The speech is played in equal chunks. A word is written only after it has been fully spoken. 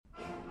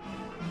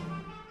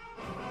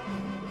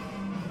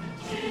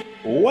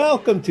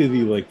Welcome to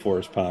the Lake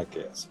Forest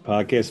Podcast, a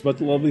podcast about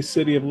the lovely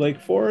city of Lake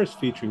Forest,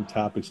 featuring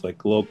topics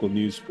like local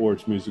news,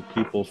 sports, music,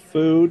 people,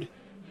 food,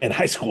 and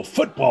high school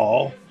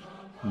football.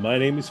 My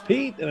name is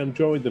Pete, and I'm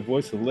joined with the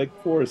voice of Lake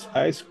Forest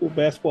High School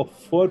basketball,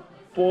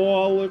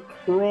 football,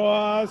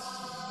 lacrosse,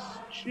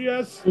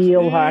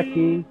 Field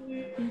hockey,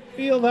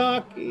 field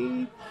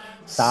hockey,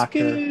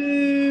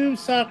 soccer.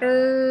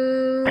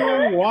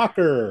 soccer,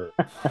 Walker.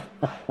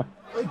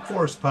 Lake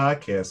Forest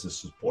Podcast is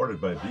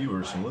supported by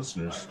viewers and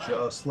listeners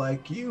just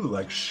like you,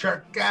 like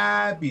Shark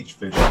Guy Beach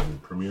Fishing,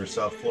 premier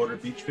South Florida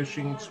beach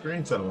fishing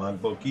experience out of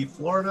Longboat Key,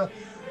 Florida.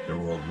 Their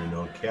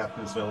world-renowned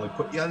captains not only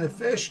put you on the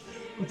fish,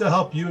 but to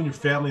help you and your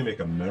family make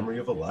a memory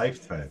of a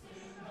lifetime.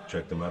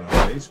 Check them out on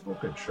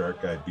Facebook at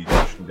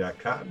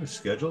sharkguybeachfishing.com and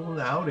schedule an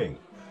outing.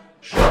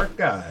 Shark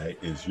Guy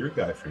is your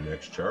guy for your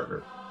next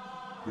charter.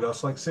 We'd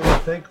also like to say we're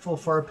thankful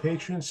for our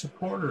Patreon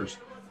supporters.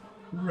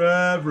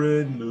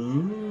 Reverend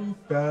Luke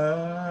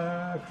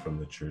back from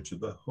the Church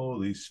of the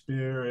Holy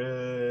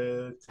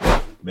Spirit.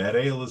 Matt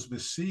A.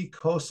 Elizabeth C.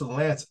 Coastal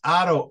Lance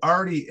Otto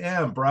Artie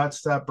M.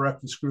 Broadstop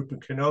Breakfast Group in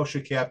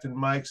Kenosha. Captain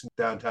Mike's in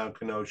downtown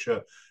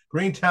Kenosha.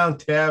 Greentown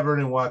Tavern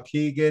in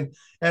Waukegan.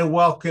 And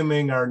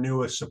welcoming our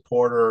newest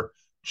supporter,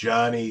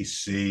 Johnny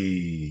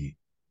C.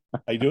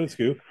 How you doing,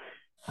 Scoop?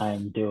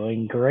 I'm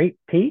doing great,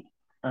 Pete,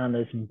 on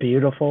this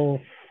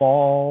beautiful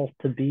fall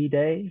to be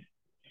day.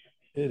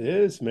 It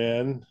is,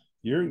 man.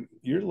 You're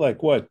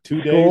like what?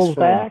 2 days School's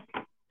from back.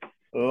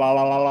 la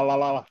la la la la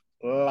la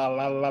la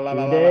la la la 2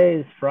 la.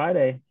 days.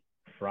 Friday,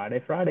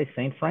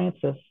 St.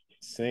 Francis.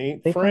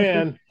 Saint St.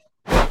 Fran.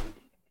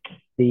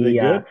 They The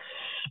good?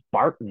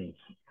 Spartans.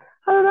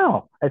 I don't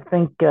know. I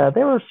think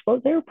they were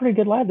pretty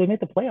good lad. They made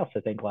the playoffs,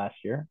 I think, last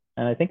year,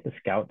 and I think the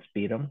Scouts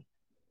beat them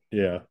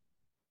Yeah.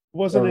 It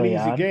wasn't an early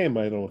easy on. game,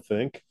 I don't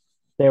think.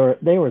 They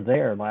were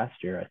there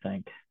last year, I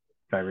think,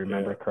 if I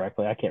remember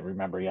correctly. I can't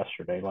remember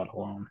yesterday, let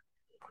alone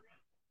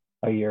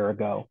a year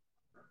ago.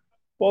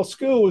 Well,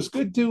 Scoop, it was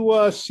good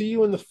to see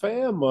you and the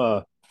fam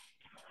over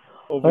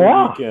the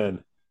Yeah.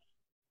 weekend.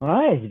 All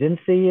right. You didn't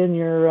see you in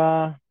your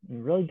you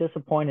really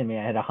disappointed me.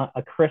 I had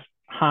a crisp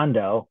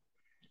Hondo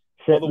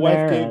Well, sitting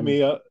there and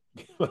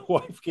my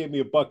wife gave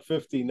me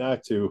 $1.50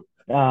 not to.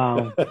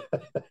 um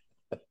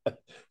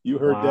You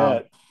heard wow.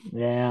 that.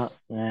 Yeah.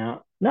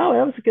 No,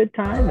 it was a good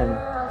time and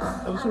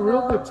That was a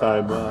real good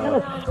time. kind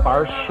of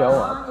sparse show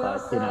up,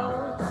 but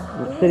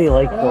the city of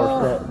Lake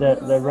Forest,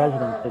 the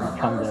residents didn't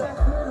come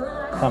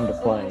to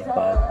play,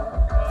 but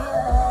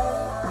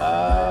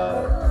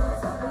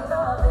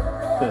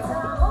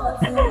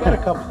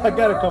I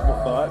got a couple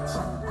thoughts.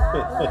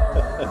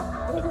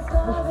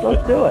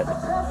 let's do it.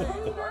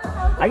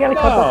 I got a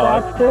couple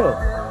thoughts too.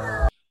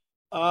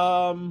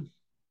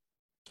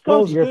 Go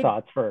Well, with it's your good.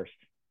 thoughts first.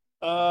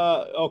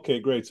 Okay,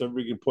 great. So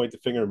everybody can point the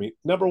finger at me.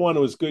 Number one,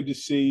 it was good to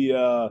see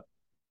the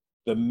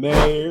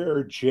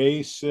mayor,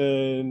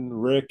 Jason,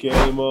 Rick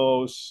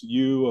Amos,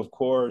 you, of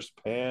course,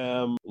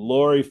 Pam,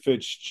 Lori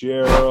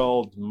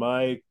Fitzgerald,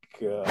 Mike,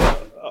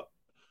 a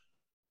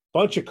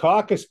bunch of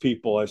caucus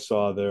people I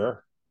saw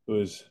there. It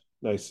was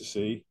nice to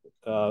see.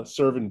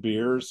 Serving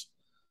beers.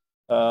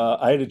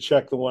 I had to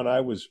check the one I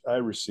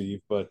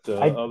received, but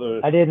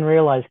I didn't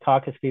realize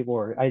caucus people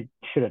were. I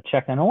should have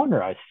checked. No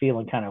wonder I was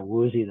feeling kind of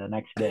woozy the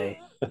next day.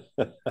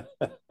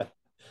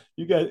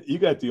 you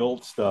got the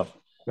old stuff.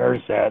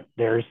 There's that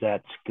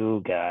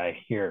Scoo guy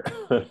here.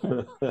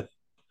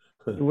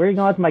 Where are you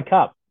going with my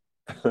cup?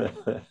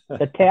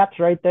 The tap's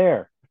right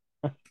there.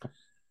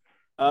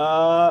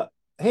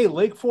 Hey,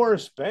 Lake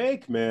Forest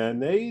Bank, man,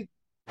 they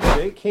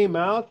came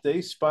out,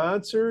 they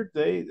sponsored,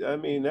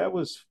 that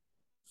was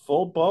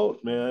full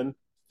boat, man.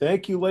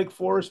 Thank you, Lake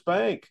Forest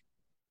Bank.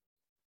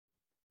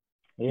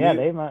 Yeah,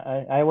 You-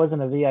 I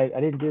wasn't a VIP. I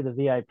didn't do the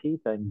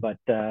VIP thing, but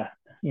the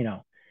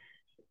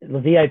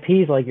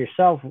VIPs like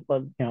yourself,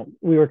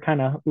 we were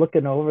kind of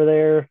looking over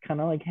there, kind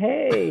of like,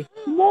 hey,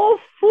 more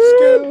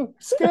food.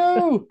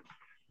 Scoo.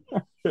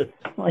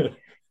 Like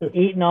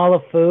eating all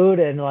the food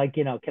and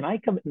can I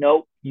come?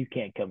 Nope, you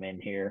can't come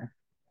in here.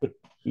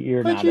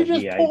 You're But not you a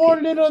just VIP.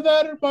 poured into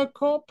that in my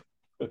cup.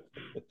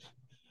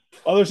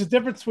 Oh, there's a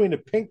difference between a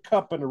pink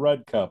cup and a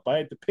red cup. I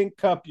had the pink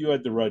cup, you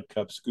had the red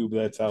cup, Scoob.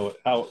 That's how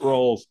it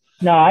rolls.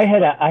 No, I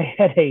had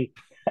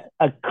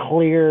a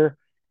clear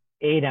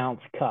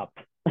 8-ounce cup.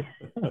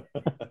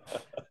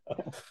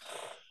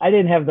 I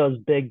didn't have those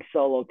big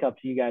solo cups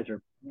you guys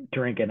are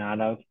drinking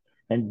out of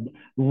and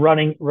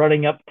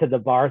running up to the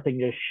bar thing,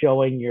 just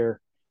showing your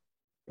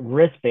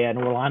wristband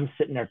while I'm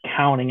sitting there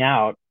counting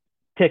out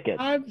tickets.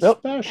 I'm Oh,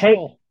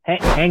 special.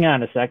 hang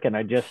on a second.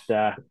 I just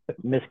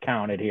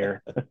miscounted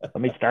here. Let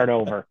me start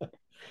over.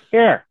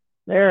 Here,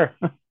 there.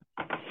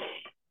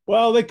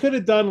 Well, they could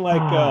have done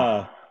like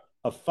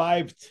a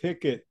 5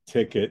 ticket.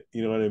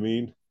 You know what I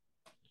mean?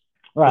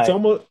 Right.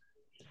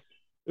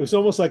 It was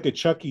almost like a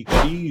Chuck E.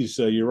 Cheese.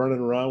 You're running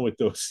around with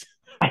those.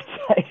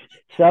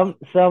 some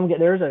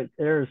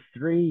there's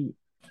 3.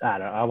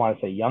 I want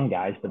to say young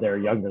guys, but they're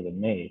younger than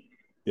me.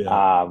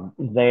 Yeah.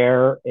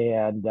 There,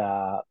 and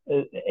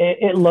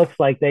it looks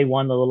like they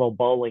won the little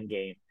bowling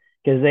game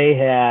because they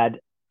had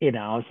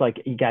it's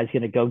like, you guys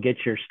gonna go get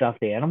your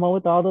stuffed animal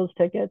with all those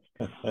tickets?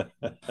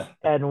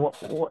 And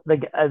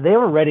they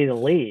were ready to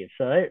leave,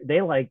 so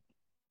they like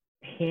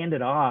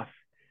handed off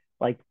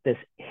like this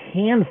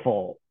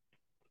handful,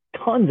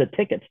 tons of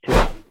tickets to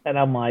us. And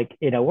I'm like,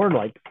 we're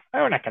like, oh,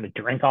 we're not going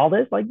to drink all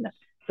this. Like, no.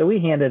 So we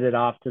handed it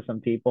off to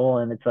some people,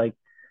 and it's like,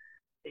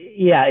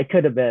 yeah, it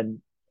could have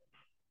been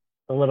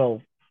it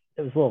was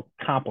a little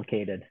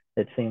complicated.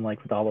 It seemed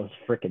like, with all those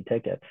freaking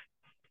tickets.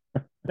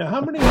 Now,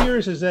 how many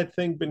years has that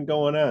thing been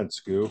going on,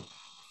 Scoo?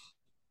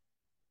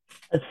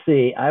 Let's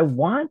see. I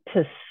want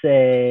to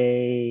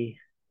say,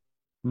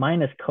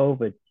 minus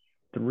COVID,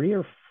 3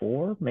 or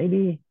 4,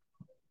 maybe.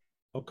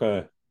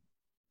 Okay.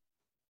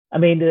 I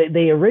mean,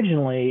 they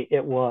originally,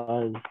 it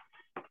was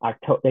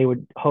October. They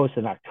would host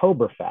an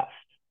Oktoberfest,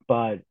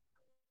 but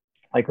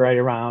like right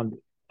around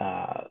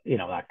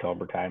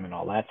October time and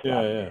all that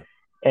stuff, Yeah.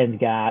 and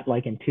got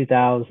like in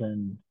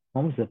 2000.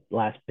 When was the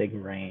last big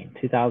rain?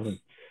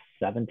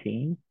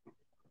 2017.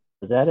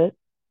 Was that it?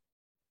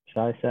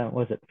 Shall I say?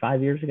 Was it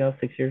 5 years ago?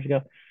 6 years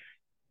ago?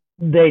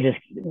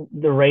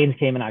 The rains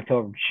came in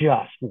October,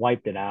 just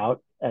wiped it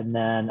out, and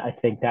then I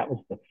think that was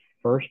the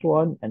first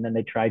one, and then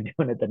they tried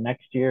doing it the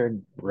next year,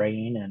 and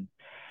rain, and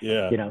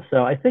Yeah.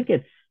 so I think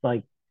it's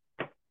like,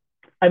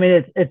 I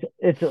mean, it's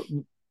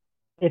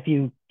if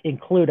you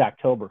include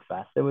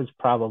Oktoberfest, it was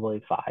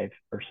probably 5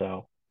 or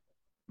so,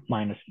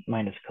 minus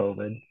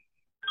COVID.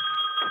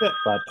 Yeah.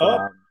 But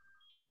Oh,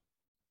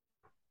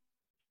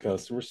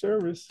 customer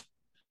service.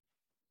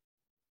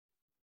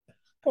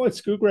 Oh,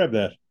 let's go grab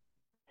that.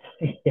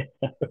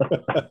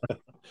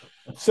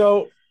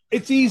 So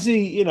it's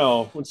easy,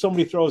 when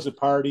somebody throws a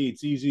party,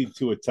 it's easy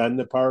to attend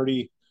the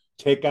party,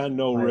 take on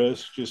no Right.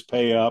 risk, just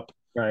pay up.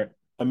 Right.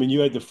 I mean,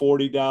 you had the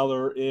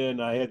 $40 in,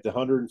 I had the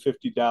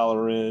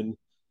 $150 in.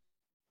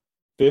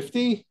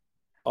 50?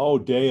 Oh,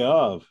 day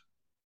of.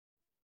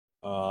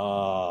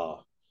 Uh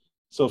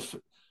so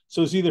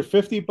so it's either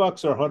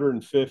 $50 or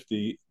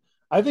 150.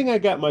 I think I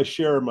got my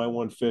share of my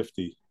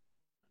 150.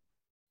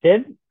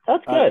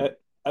 That's good.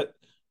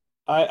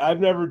 I, I've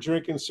never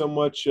drinking so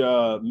much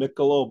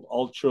Michelob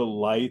Ultra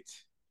Light.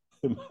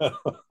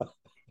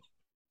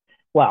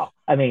 Well,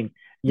 I mean,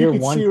 You you're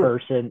could one see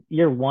person.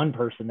 You're one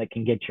person that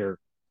can get your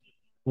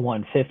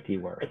 150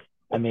 worth.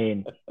 I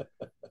mean,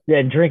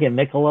 yeah, drinking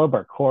Michelob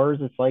or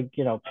Coors, it's like,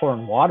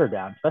 pouring water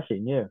down, especially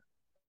in you.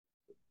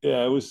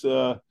 yeah, it was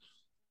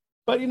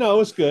but it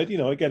was good. You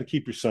got to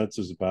keep your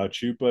senses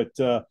about you, but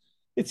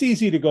it's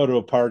easy to go to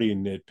a party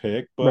and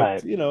nitpick, but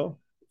Right.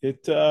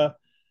 it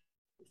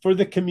for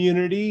the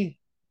community,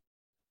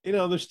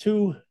 there's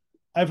two.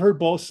 I've heard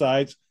both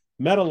sides.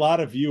 Met a lot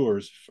of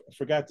viewers.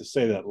 Forgot to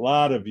say that. A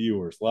lot of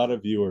viewers. A lot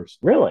of viewers.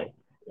 Really? I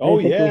Oh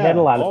didn't think we had a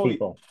yeah. lot of Oh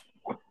people.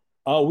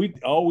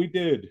 we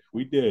did.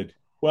 We did.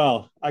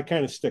 Well, I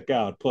kind of stick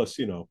out. Plus,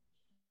 you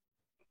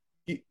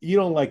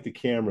don't like the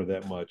camera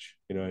that much.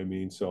 You know what I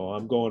mean? So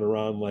I'm going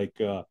around like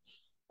I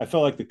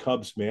felt like the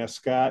Cubs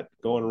mascot,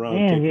 going around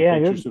Man, taking yeah,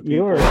 pictures with you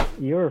people. were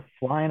you were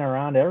flying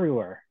around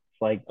everywhere.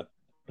 It's like,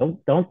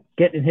 don't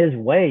get in his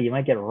way. You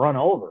might get run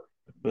over.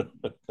 But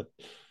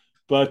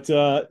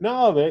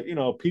no,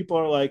 that people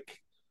are like,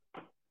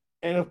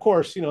 and of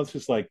course, it's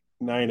just like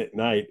 9 at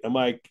night. I'm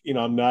like,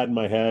 I'm nodding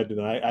my head, and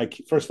I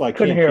first of all, I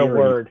Couldn't can't hear a hear any,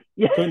 word.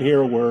 Yeah. couldn't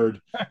hear a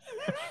word.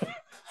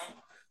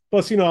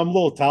 Plus, I'm a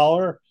little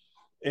taller,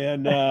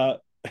 and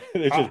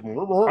it's just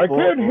I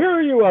can't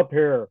hear you up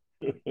here.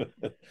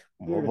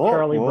 You're the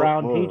Charlie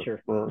Brown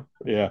teacher.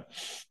 yeah.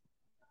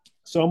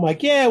 So I'm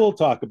like, yeah, we'll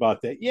talk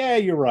about that. Yeah,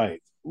 you're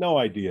right. No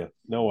idea,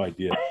 no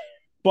idea.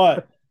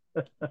 But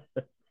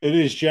it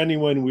is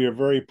genuine. We are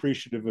very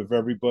appreciative of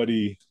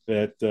everybody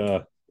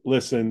that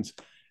listens.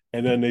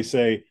 And then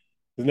the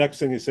next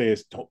thing they say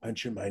is, don't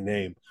mention my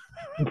name.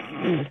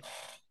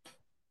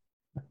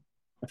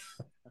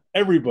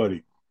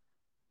 Everybody.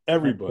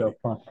 So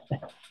fun.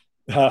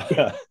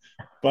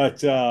 But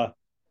there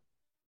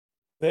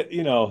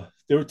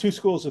were two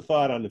schools of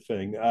thought on the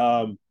thing.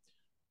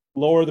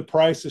 Lower the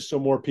prices so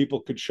more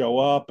people could show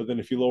up, and then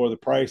if you lower the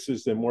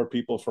prices, then more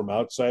people from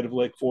outside of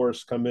Lake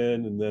Forest come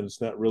in, and then it's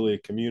not really a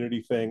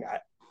community thing.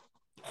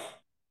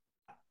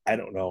 I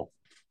don't know.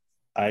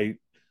 I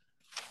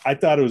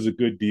thought it was a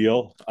good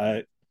deal.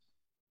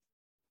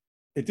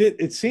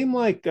 It seemed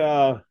like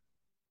I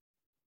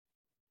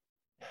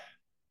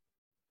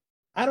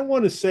don't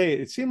want to say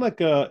it seemed like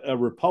a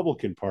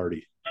Republican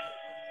Party.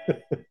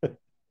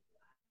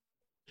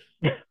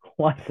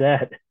 What's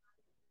that?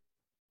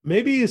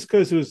 Maybe it's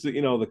because it was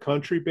the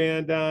country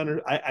band on,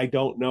 or I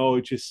don't know.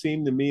 It just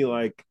seemed to me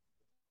like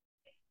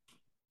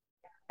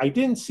I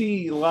didn't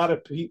see a lot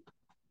of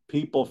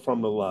people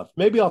from the left.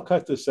 Maybe I'll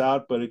cut this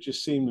out, but it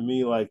just seemed to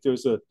me like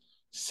there's a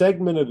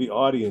segment of the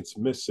audience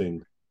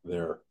missing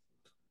there.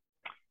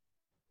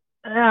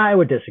 I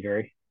would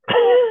disagree.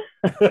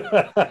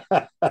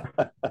 I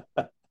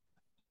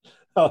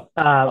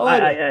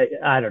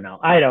don't know.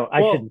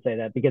 I shouldn't say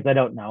that because I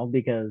don't know,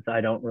 because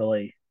I don't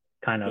really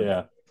kind of.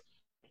 Yeah.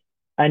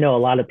 I know a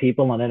lot of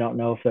people, and I don't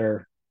know if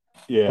they're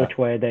Yeah. which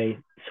way they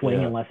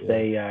swing unless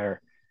they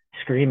are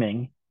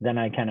screaming. then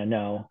I kind of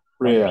know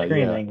when they're Yeah, yeah.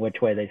 screaming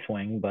which way they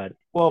swing. But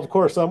Well, of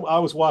course, I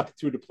was walking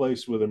through the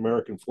place with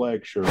American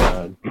flag shirt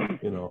on.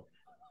 You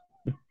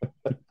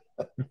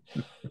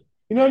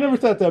know, I never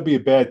thought that'd be a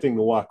bad thing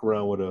to walk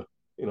around with a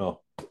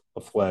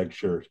flag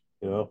shirt.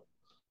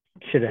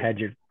 should have had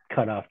your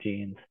cut off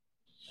jeans.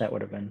 That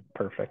would have been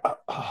perfect. I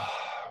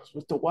was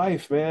with the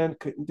wife, man.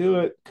 Couldn't do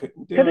it.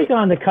 Couldn't Could do have it.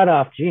 gone the cut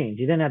off jeans.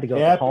 You didn't have to go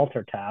with the Happy,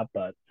 halter top,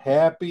 but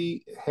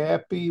happy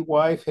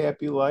wife,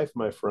 happy life,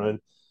 my friend.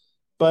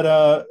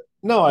 But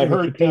no, I maybe she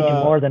heard paid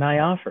you more than I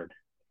offered.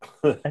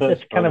 That's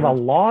just kind of a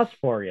 100, loss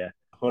for you.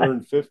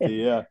 150,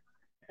 yeah.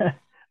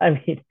 I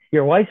mean,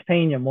 your wife's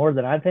paying you more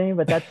than I'm paying,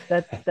 but that's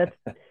that's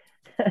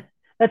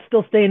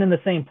still staying in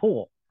the same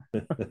pool.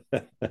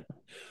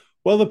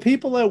 Well, the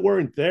people that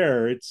weren't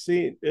there, it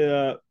seemed.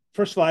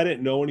 First of all, I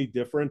didn't know any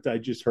different. I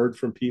just heard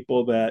from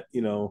people that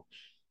it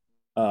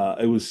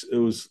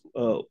was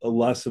a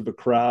less of a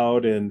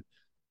crowd, and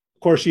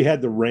of course, you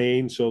had the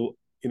rain, so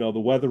the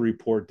weather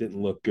report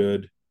didn't look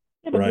good,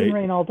 Yeah, but it didn't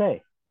right? rain all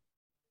day.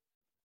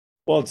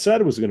 Well, it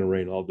said it was going to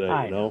rain all day.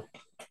 I know.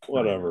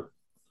 Whatever,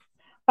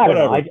 I don't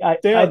know.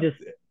 whatever. I just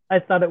I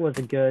thought it was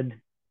a good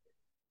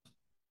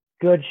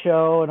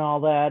show and all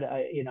that.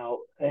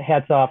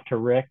 Hats off to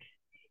Rick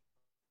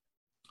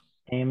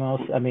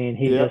Amos. I mean,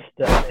 he Yeah,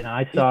 just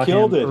I he saw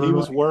killed him it. He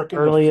was working.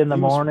 early in the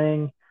He was.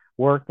 morning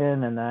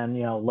working, and then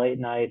late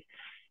night.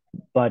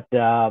 But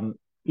a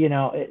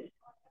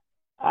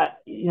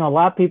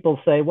lot of people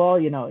say, well,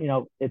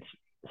 it's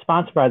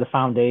sponsored by the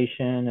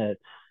foundation.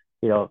 It's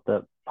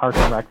the Parks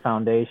and Rec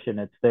Foundation.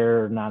 It's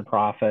their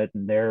nonprofit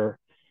and their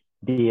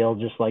deal,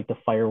 just like the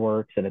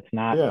fireworks. And it's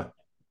not.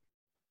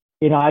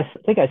 Yeah, I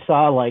think I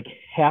saw like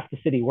half the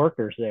city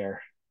workers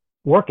there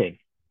working.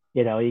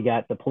 You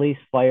got the police,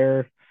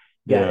 fire,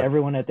 you got yeah,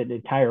 everyone at the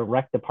entire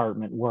rec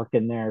department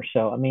working there.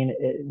 So I mean,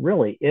 it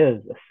really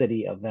is a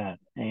city event,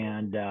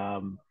 and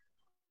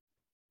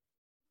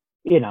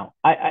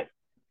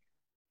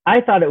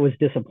I thought it was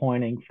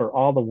disappointing for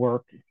all the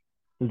work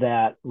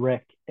that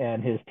Rick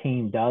and his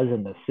team does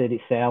in the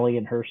city, Sally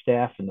and her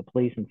staff and the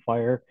police and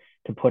fire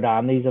to put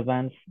on these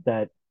events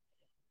that,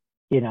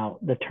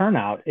 the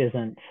turnout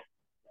isn't.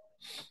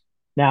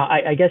 Now,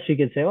 I guess you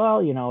could say,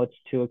 well, it's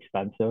too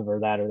expensive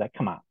or that or that.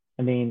 Come on.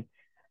 I mean,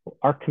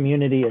 our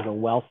community is a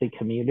wealthy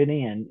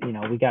community and,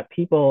 we got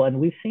people and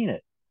we've seen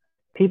it.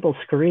 People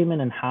screaming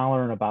and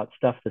hollering about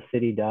stuff the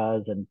city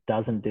does and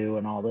doesn't do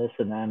and all this.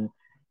 And then,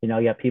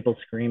 you got people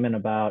screaming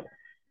about,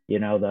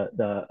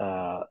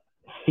 the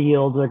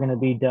fields are going to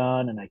be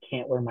done and I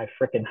can't wear my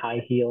freaking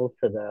high heels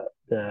to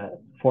the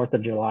 4th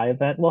of July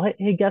event. Well,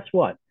 hey, guess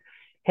what?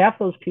 Half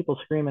those people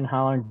screaming,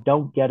 hollering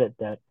don't get it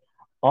that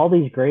all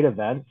these great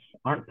events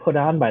aren't put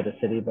on by the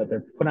city, but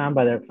they're put on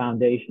by their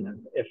foundation.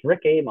 And if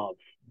Rick Amos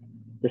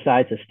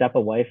decides to step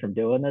away from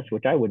doing this,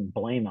 which I wouldn't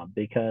blame him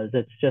because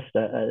it's just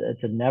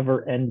it's a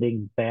never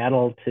ending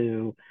battle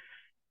to,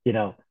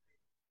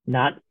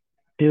 not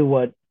do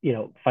what,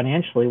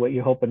 financially what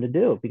you're hoping to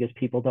do because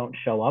people don't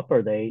show up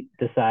or they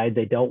decide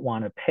they don't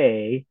want to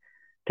pay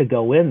to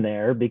go in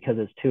there because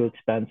it's too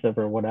expensive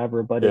or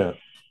whatever. But yeah,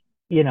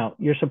 it's,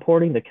 you're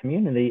supporting the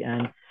community.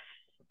 And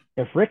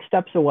if Rick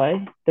steps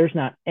away, there's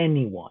not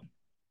anyone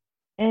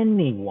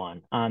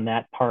on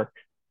that Park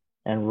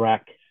and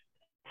Rec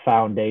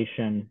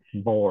Foundation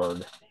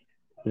board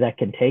that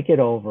can take it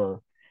over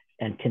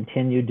and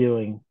continue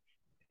doing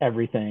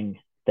everything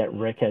that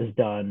Rick has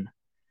done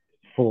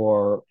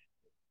for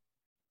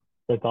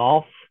the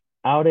golf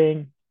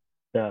outing,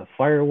 the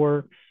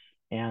fireworks,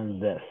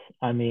 and this.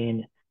 I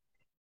mean,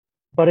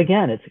 but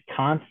again, it's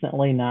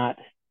constantly not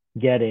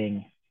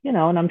getting, and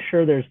I'm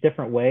sure there's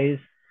different ways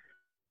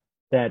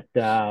that,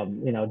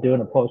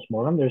 doing a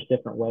postmortem, there's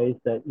different ways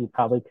that you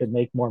probably could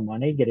make more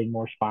money, getting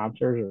more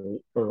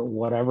sponsors or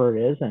whatever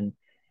it is.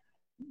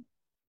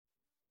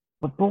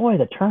 But boy,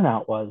 the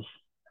turnout was,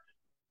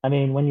 I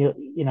mean, when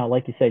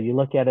like you said, you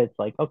look at it, it's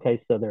like,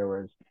 okay, so there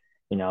was,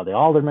 the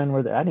aldermen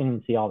were there. I didn't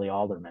even see all the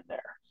aldermen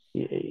there.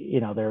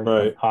 There were some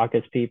right.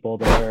 caucus people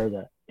there.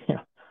 The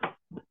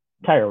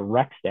entire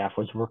rec staff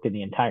was working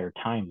the entire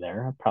time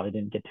there. I probably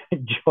didn't get to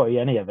enjoy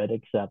any of it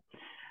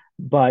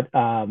but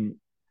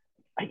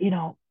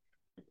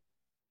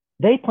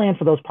they planned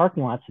for those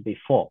parking lots to be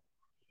full.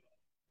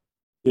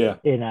 Yeah.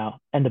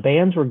 And the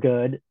bands were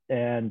good.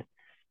 And,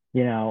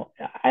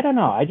 I don't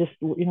know. I just,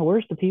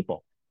 where's the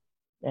people?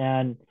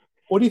 And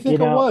What do you think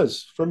it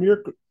was from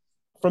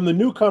the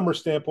newcomer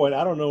standpoint?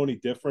 I don't know any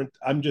different.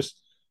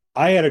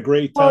 I had a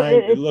great time.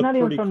 It it's looked not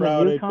even pretty from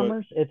crowded, the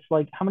newcomers. It's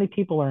like, how many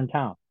people are in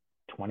town?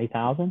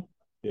 20,000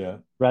 yeah,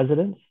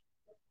 residents.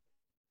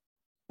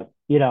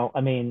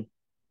 I mean,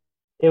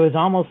 it was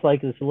almost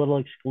like this little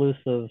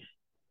exclusive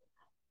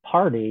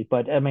party,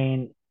 but I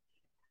mean,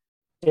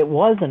 it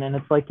wasn't. And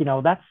it's like,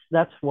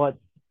 that's what,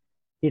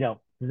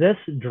 this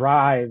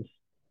drives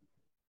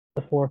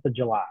the 4th of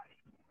July,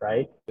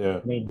 right? yeah,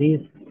 I mean,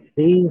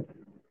 these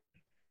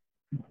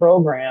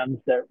programs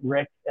that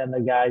Rick and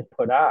the guys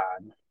put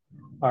on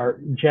are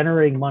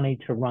generating money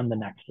to run the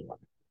next one.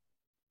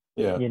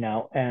 Yeah.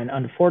 And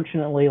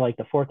unfortunately, like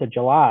the 4th of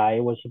July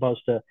was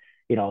supposed to,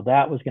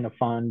 that was going to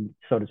fund,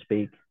 so to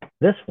speak,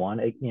 this one,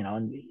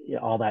 and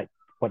all that,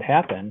 what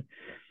happened,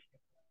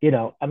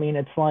 I mean,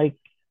 it's like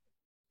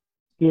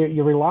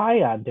you rely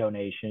on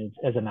donations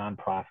as a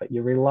nonprofit.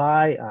 You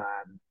rely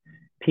on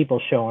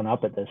people showing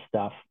up at this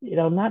stuff,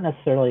 not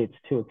necessarily it's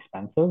too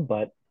expensive,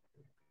 but,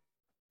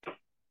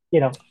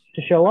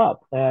 to show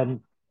up.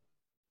 And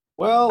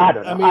I Well,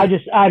 don't I know. mean,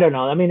 I don't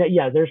know. I mean,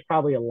 yeah, there's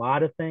probably a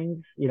lot of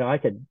things, I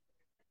could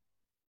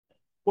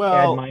add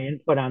well, my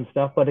input on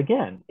stuff, but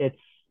again, it's,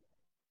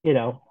 you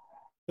know,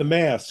 the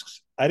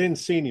masks. I didn't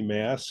see any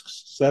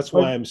masks, so that's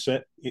like, why I'm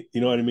sent.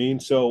 You know what I mean?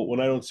 So when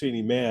I don't see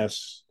any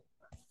masks,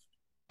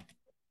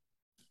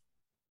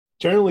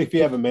 generally, if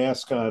you have a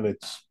mask on,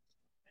 it's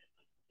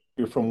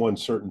you're from one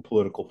certain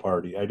political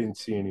party. I didn't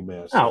see any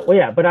masks oh, there. well,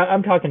 yeah, but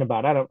I'm talking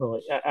about, I don't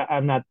really,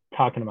 I'm not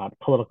talking about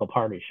political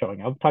parties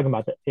showing up. I'm talking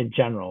about in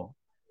general,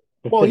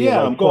 the Well, city of yeah,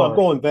 Lake I'm Forest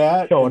going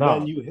that, showing and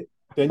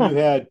then up. you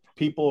had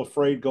people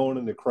afraid going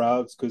in the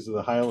crowds because of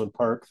the Highland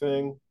Park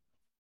thing.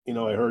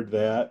 I heard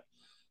that.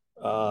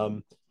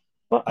 Um,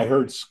 I Well,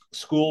 heard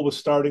school was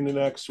starting the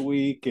next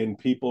week, and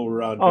people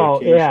were on oh,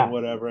 vacation, yeah.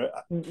 whatever.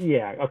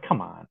 Yeah. Oh,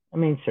 come on. I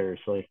mean,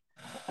 seriously.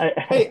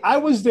 Hey, I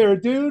was there,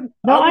 dude.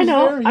 No, I I was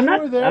know. there. You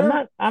were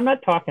there, I'm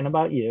not talking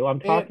about you. I'm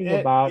talking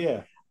and about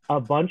yeah, a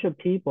bunch of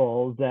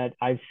people that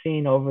I've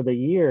seen over the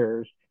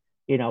years,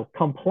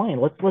 complain.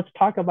 Let's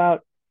talk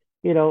about,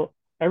 you know,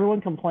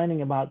 everyone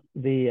complaining about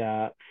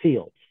the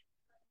fields.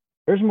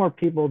 There's more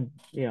people,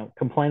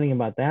 complaining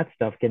about that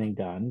stuff getting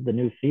done, the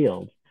new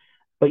fields,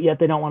 but yet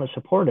they don't want to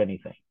support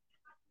anything.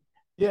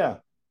 yeah.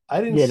 I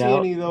didn't You see know,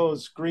 any of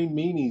those green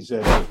meanies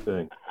at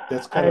anything.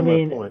 That's kind I of my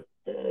mean, point.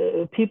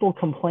 people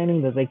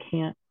complaining that they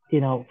can't,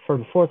 for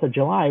the 4th of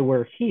July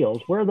wear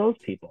heels. Where are those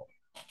people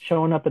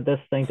showing up at this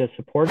thing to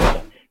support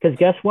stuff? Because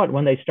guess what?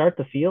 When they start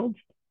the fields,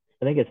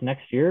 I think it's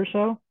next year or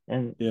so,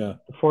 and Yeah,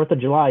 the 4th of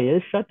July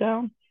is shut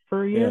down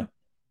for a yeah, year.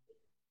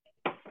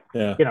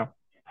 yeah, You know,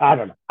 I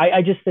don't know.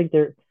 I just think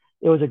it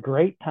was a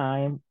great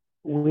time.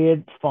 We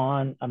had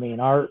fun. I mean,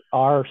 our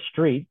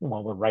street,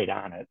 well, we're right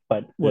on it,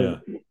 but was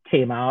yeah,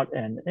 came out,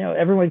 and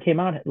everyone came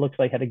out. It looks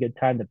like had a good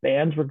time. The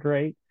bands were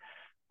great.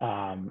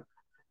 Um,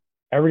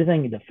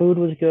 Everything, the food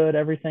was good.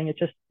 Everything. It's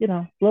just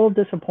a little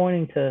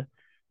disappointing to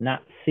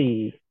not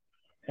see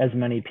as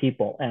many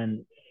people,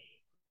 and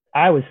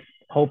I was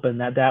hoping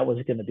that that was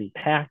going to be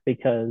packed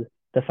because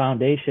the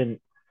foundation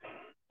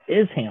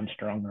is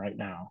hamstrung right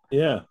now,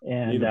 yeah.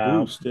 and Need a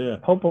boost. Yeah,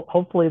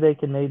 hopefully they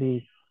can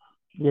maybe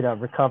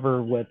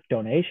recover with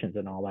donations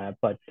and all that.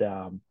 But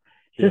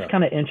it's just yeah,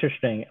 kind of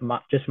interesting.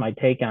 Just my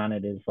take on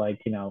it is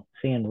like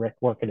seeing Rick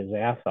working his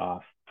ass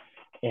off,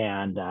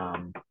 and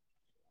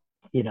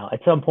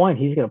at some point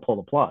he's going to pull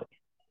the plug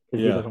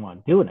because he yeah. doesn't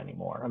want to do it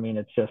anymore. I mean,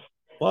 it's just,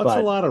 Well, it's a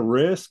but lot of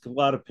risk, a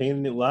lot of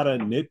pain, a lot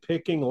of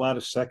nitpicking, a lot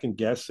of second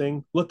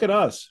guessing. Look at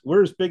us;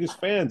 we're his biggest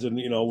fans, and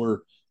we're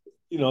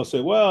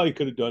say, well, you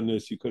could have done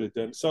this, you could have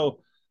done so.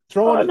 no,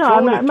 Throwing a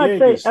I'm not gig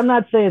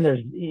saying is there's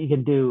you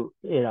can do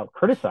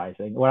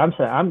criticizing. What I'm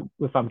saying,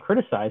 if I'm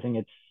criticizing,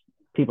 it's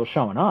people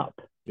showing up.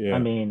 I yeah,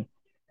 mean,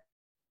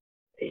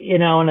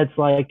 and it's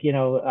like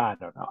I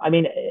don't know. I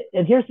mean,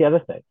 and here's the other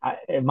thing.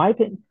 In my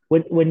opinion,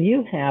 when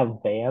you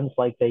have bands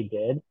like they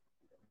did,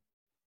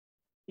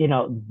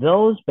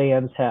 those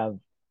bands have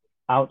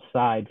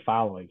outside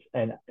followings,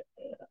 and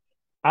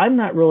I'm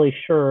not really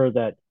sure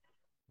that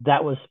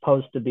that was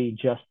supposed to be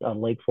just a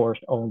Lake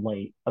Forest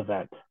only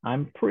event.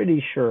 I'm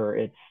pretty sure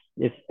it's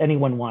if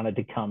anyone wanted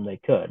to come, they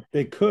could.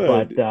 they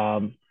But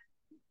could.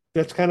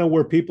 That's kind of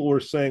where people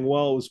were saying,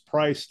 well, it was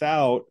priced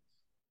out,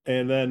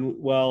 and then,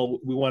 well,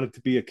 we want it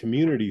to be a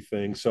community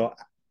thing. So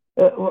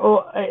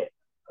well,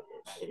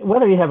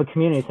 whether you have a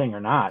community thing or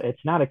not,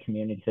 it's not a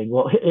community thing.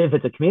 Well, if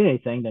it's a community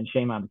thing, then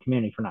shame on the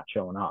community for not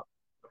showing up.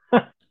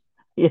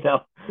 you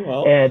know,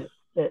 well, and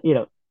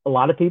a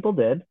lot of people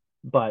did,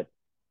 but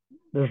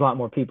there's a lot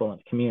more people in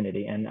the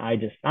community, and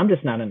I'm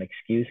just not an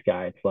excuse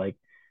guy. It's like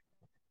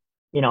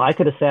I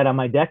could have sat on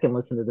my deck and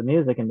listened to the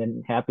music and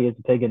been happy as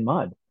a pig in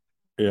mud,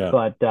 yeah.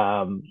 but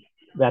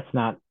that's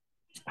not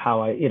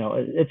how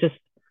it's just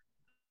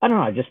I don't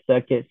know. I just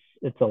think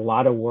it's a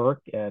lot of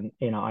work, and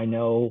I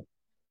know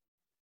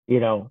you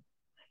know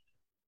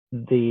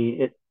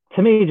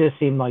to me it just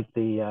seemed like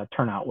the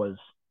turnout was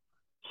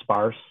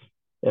sparse,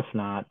 if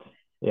not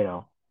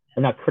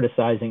I'm not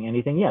criticizing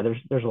anything. Yeah,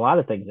 there's a lot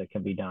of things that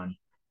can be done.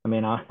 I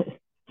mean,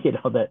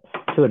 that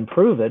to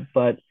improve it,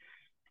 but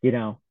you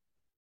know,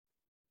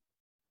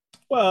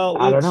 Well,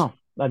 I don't it's know.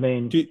 I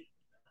mean,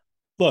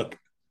 look.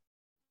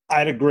 I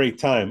had a great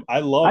time.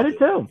 I I loved did it.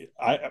 too.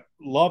 I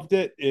loved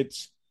it.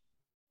 It's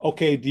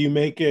okay. Do you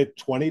make it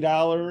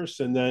 $20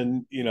 and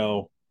then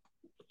 $100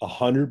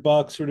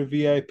 for the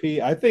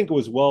VIP? I think it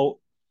was well.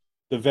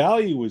 The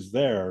value was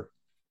there.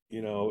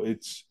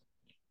 It's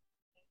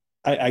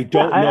I Yeah,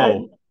 don't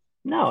know.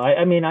 no,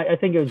 I mean, I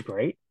think it was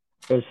great.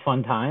 It was a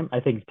fun time. I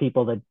think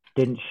people that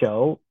didn't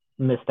show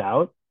missed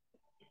out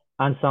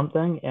on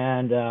something,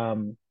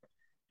 and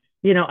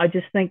I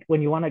just think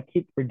when you want to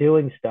keep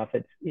redoing stuff,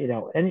 it's,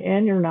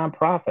 and you're a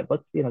nonprofit.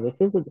 This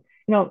isn't,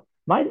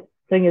 my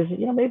thing is,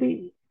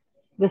 maybe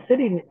the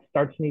city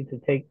needs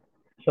to take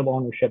some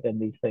ownership in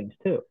these things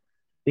too,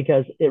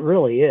 because it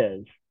really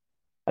is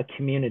a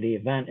community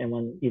event. And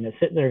when,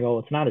 sitting there and go,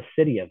 it's not a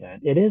city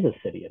event, it is a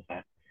city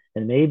event.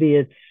 And maybe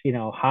it's,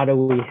 how do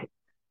we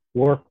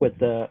work with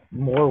the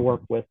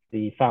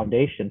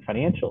foundation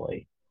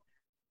financially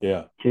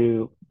Yeah.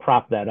 to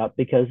prop that up,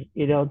 because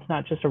it's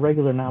not just a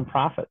regular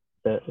nonprofit.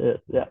 The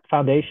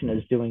foundation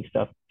is doing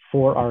stuff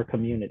for our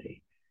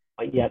community,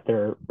 but yet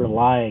they're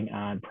relying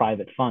on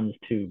private funds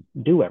to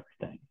do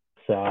everything.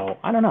 So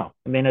I don't know.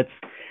 I mean,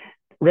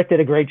 Rick did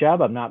a great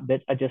job. I'm not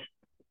bit.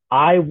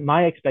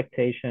 My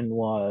expectation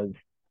was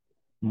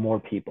more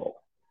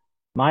people.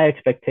 My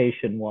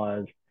expectation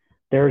was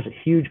there's a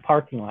huge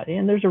parking lot,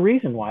 and there's a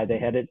reason why they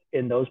had it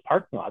in those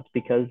parking lots,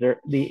 because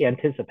the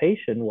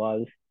anticipation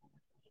was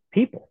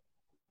people.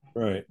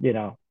 Right.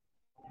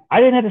 I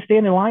didn't have to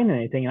stand in line in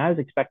anything, and I was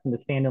expecting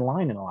to stand in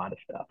line in a lot of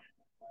stuff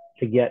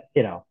to get.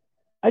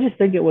 I just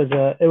think it was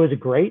a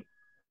great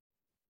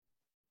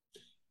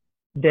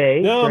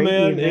day, No, great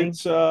man, evening,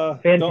 it's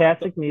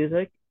fantastic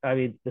music. I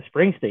mean, the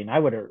Springsteen, I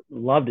would have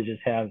loved to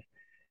just have.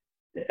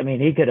 I mean,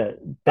 he could have.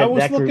 I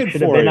was That group looking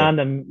should have for been you. on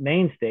the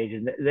main stage,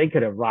 and they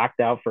could have rocked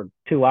out for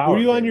 2 hours. Were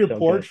you on They your so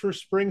porch good. for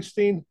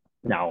Springsteen?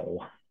 No,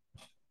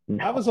 I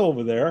no, was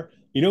over there.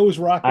 You know who's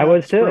rocking I out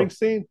was too.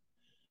 Springsteen?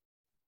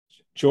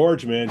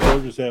 George, man.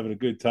 George was having a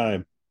good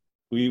time.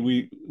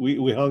 We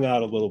hung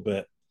out a little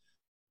bit.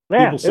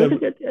 Yeah, People said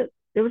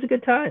it was a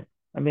good time.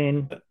 I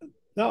mean,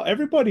 no,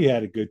 everybody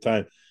had a good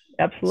time.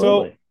 So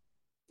absolutely.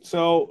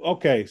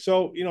 okay.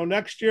 So,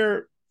 next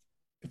year,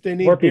 if they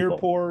More need beer people.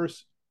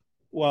 pours,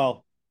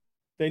 well,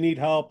 they need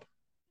help.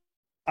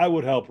 I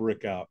would help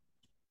Rick out.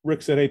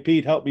 Rick said, "Hey,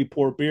 Pete, help me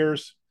pour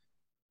beers."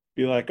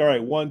 Be like, "All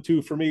right, 1,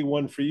 2 for me,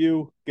 1 for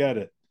you." Get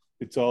it.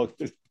 It's all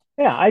just,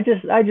 Yeah, I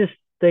just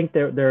think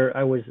there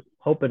I was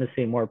hoping to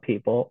see more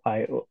people.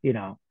 I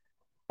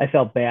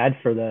felt bad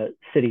for the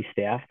city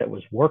staff that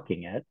was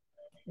working it,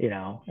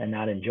 and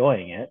not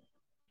enjoying it,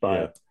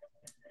 yeah.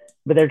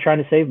 but they're trying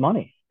to save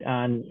money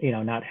on,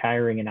 not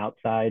hiring an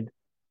outside,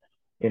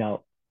 you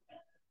know,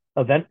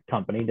 event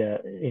company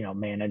to,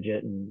 manage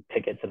it and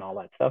tickets and all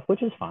that stuff,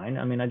 which is fine.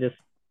 I mean, I just,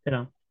 you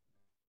know,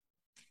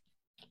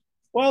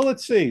 Well,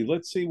 let's see.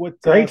 Let's see what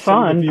great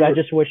some of the fun. I viewers.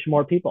 just wish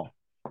more people.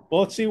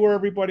 Well, let's see where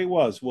everybody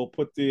was. We'll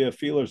put the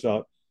feelers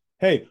out.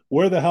 Hey,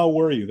 where the hell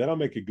were you? That'll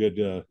make a good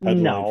headline for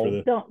No,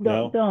 the.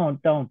 No.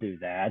 don't do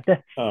that.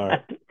 All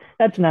right.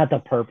 That's not the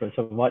purpose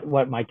of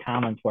what my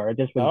comments were. It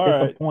just was All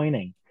right.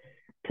 disappointing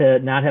to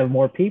not have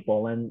more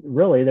people. And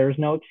really, there's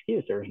no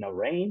excuse. There was no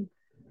rain.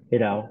 You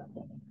know,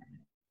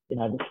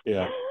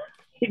 Yeah.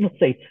 people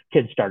say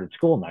kids started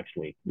school next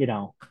week.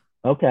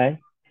 Okay.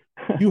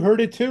 You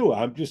heard it too.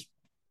 I'm just.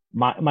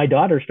 My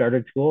daughter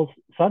started school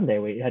Sunday.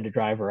 We had to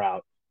drive her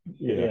out.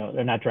 Yeah.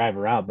 They're not drive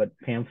her out, but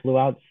Pam flew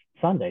out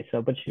Sunday.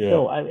 So, but she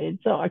Yeah.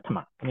 still. Come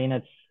on. I mean,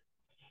 it's.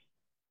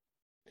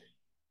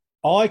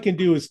 All I can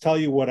do is tell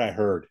you what I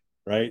heard.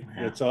 Right.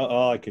 Yeah. That's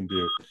all I can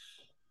do.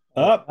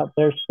 Up. Oh,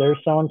 there's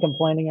someone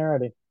complaining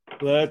already.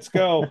 Let's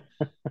go.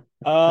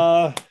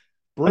 A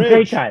great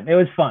Bridge. time. It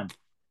was fun.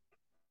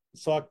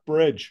 Sauk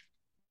Bridge.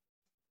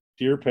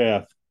 Deer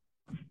Path.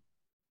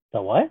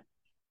 The what?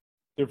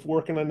 They're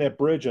working on that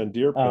bridge on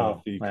Deer Path,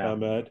 Oh, the yeah.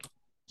 ComEd.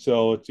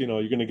 So it's, you're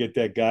going to get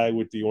that guy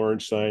with the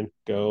orange sign.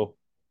 Go,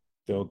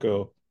 don't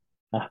go.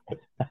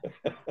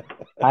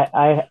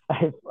 I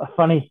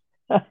funny.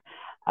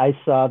 I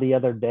saw the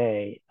other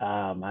day.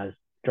 I was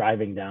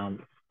driving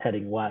down,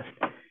 heading west,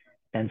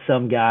 and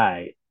some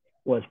guy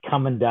was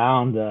coming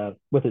down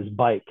with his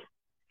bike,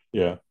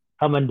 Yeah.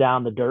 coming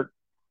down the dirt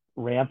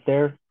ramp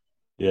there.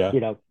 Yeah.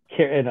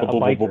 Carrying a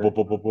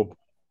biker.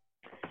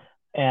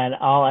 And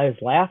I was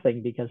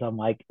laughing because I'm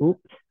like,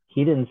 oops,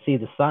 he didn't see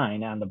the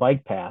sign on the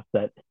bike path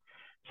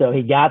so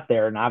he got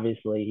there, and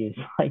obviously he's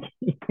like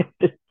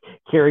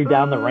carried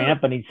down the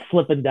ramp, and he's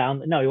slipping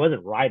down. No, he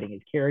wasn't riding;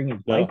 he's carrying his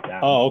bike down.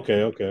 Oh,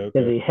 okay.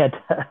 Because he had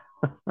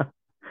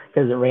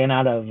because it ran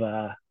out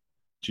of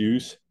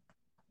juice.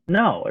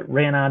 No, it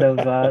ran out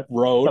of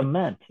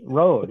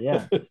road.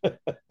 Yeah.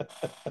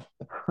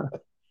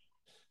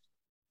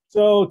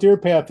 So Deer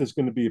Path is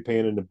going to be a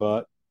pain in the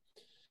butt.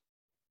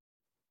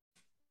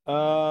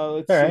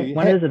 Let's see.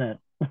 When isn't it?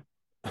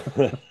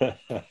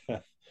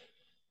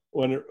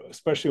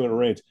 Especially when it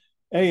rains.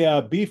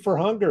 Hey, Beef for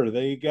Hunger.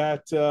 They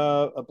got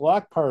a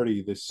block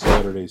party this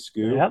Saturday,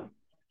 Scoop. Yep.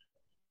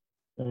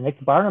 The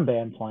Nick Barnum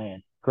band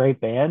playing. Great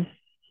band.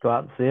 Go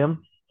out and see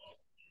them.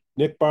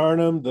 Nick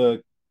Barnum,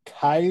 the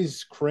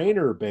Case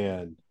Craner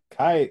band.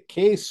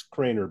 Case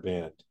Craner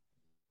band.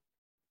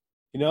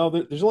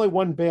 There's only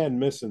one band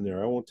missing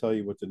there. I won't tell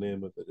you what the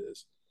name of it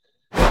is.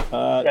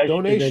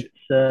 Donation.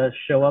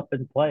 Show up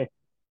and play.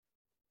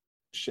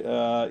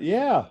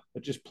 Yeah,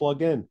 just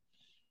plug in.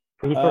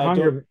 Beef for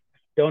Hunger.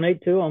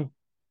 Donate to them.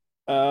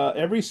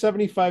 Every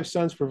 75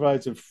 cents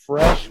provides a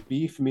fresh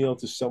beef meal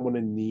to someone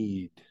in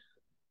need.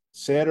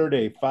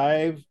 Saturday,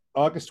 5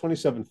 August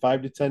 27th,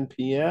 5 to 10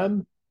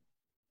 p.m.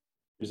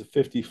 There's a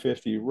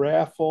 50-50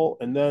 raffle.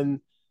 And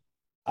then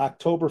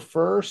October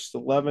 1st,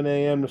 11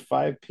 a.m. to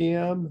 5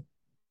 p.m.,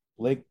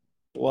 Lake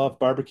Bluff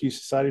Barbecue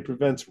Society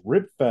presents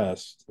Rib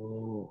Fest,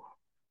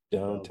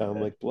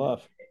 downtown Lake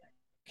Bluff.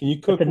 Can you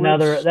cook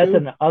ribs, that's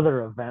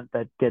another event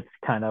that gets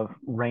kind of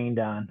rained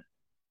on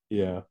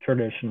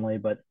traditionally,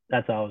 but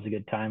that's always a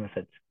good time if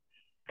it's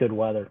good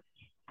weather.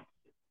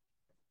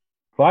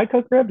 Do I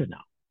cook ribs? No.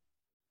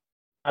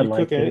 I'd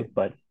like to,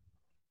 but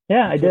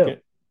yeah, I do.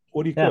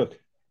 What do you cook?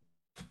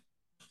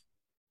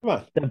 Come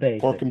on. The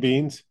basics. Pork and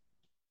beans?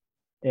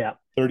 Yeah.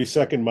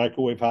 30-second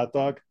microwave hot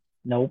dog?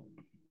 Nope.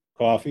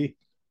 Coffee?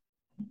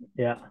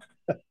 Yeah.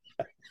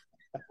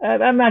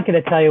 I'm not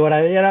going to tell you what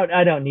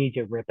I don't need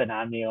you ripping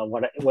on me on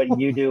what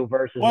you do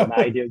versus what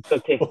I do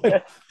cooking.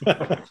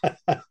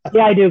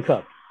 Yeah, I do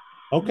cook.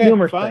 Okay,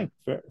 numerous fine.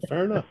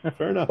 Fair enough.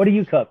 What do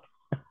you cook?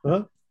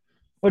 Huh?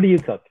 What do you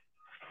cook?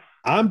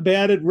 I'm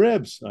bad at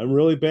ribs. I'm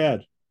really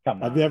bad.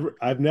 Come on.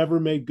 I've never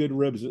made good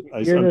ribs.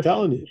 I'm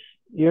telling you.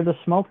 You're the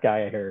smoke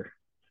guy, I hear.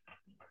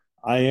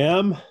 I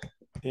am,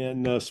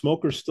 and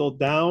smoker's still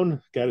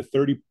down. Got a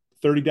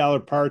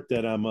 $30 part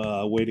that I'm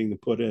waiting to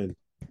put in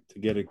to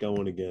get it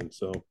going again.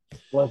 So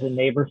was it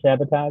neighbor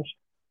sabotage?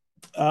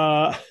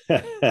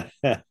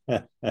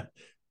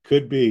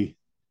 Could be.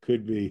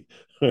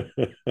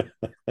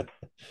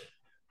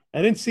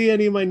 I didn't see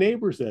any of my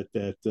neighbors at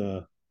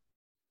that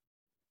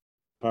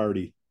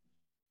party.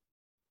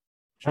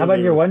 How about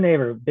your one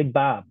neighbor, Big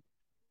Bob?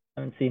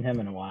 I haven't seen him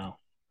in a while.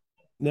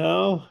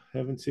 No,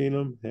 haven't seen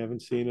him.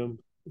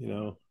 You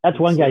know, that's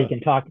one guy you can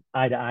talk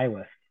eye to eye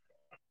with.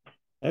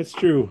 That's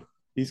true.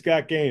 He's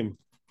got game.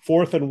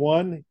 4th and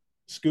 1,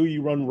 Scoo,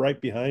 you run right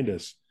behind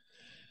us.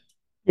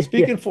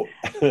 Speaking for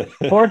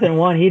 4th and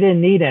 1, he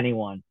didn't need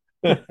anyone.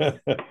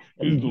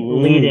 He's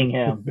leading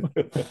him.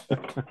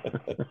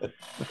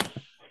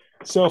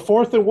 So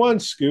 4th and 1,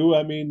 Scoo.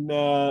 I mean,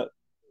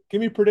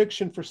 give me a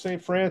prediction for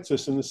St.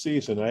 Francis in the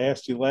season. I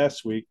asked you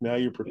last week. Now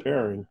you're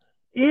preparing.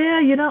 Yeah,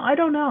 I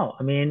don't know.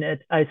 I mean,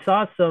 I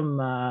saw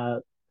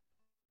some.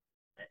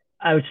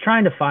 I was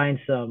trying to find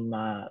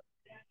some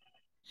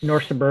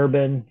North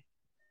Suburban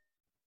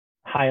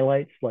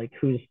highlights, like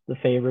who's the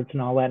favorites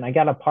and all that, and I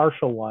got a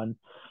partial one,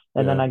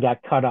 and then I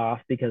got cut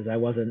off because I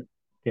wasn't,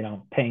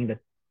 paying the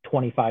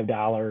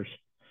 $25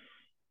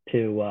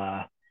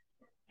 to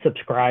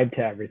subscribe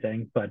to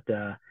everything. But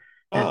it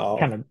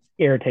kind of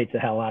irritates the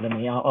hell out of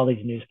me. All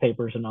these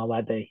newspapers and all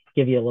that, they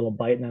give you a little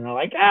bite, and then they're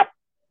like,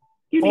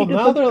 you need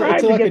to subscribe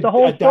to get the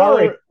whole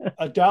story.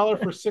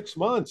 $1 for 6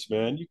 months,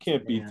 man. You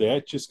can't beat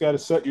that. Just got to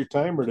set your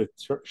timer to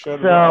shut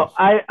it off. So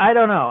I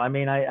don't know. I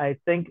mean, I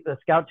think the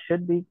Scouts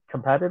should be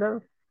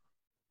competitive.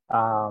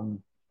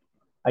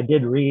 I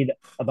did read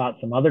about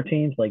some other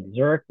teams, like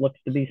Zurich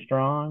looks to be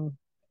strong.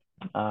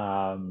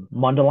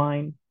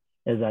 Mundelein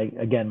is,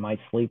 again, my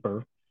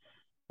sleeper.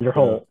 Their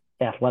whole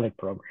athletic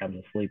program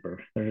is a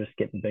sleeper. They're just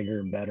getting bigger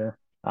and better.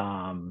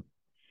 I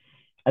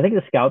think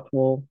the Scouts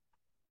will,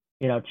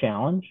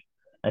 challenge.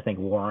 I think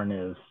Warren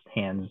is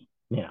hands,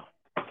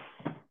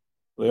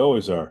 They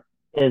always are.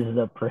 Is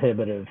the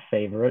prohibitive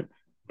favorite,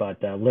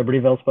 but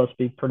Libertyville's supposed to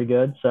be pretty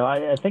good. So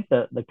I think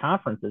the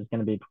conference is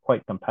going to be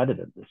quite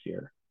competitive this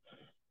year.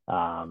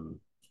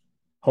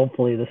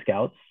 Hopefully the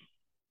Scouts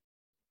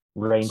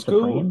reign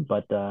supreme,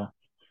 but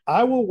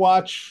I will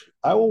watch.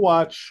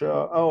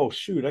 Oh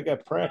shoot, I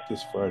got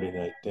practice Friday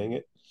night. Dang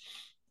it!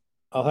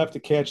 I'll have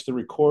to catch the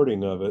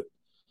recording of it.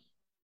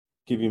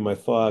 Give you my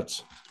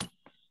thoughts.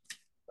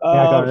 You're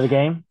not going to the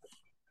game?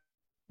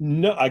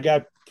 No, I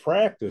got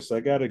practice. I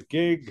got a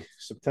gig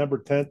September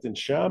 10th in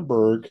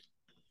Schaumburg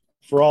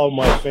for all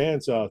my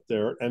fans out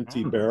there.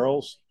 Empty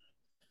Barrels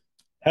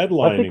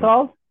headlining. What's it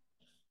called?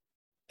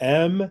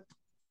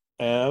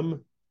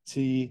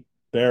 MMT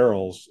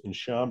Barrels in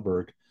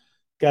Schaumburg.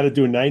 Got to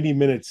do a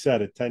 90-minute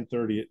set at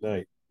 10:30 at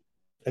night.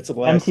 That's the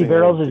last Empty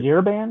Barrels is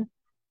your band?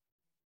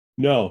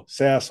 No,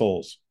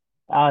 Sassholes.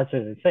 That's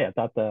what I say. I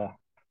thought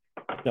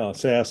No,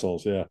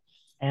 Sassholes, yeah.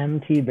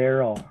 MT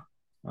Barrel.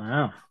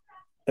 Wow.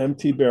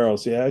 MT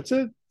Barrels, yeah. It's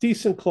a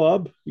decent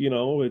club.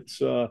 It's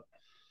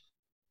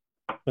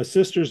my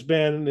sister's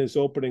band is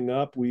opening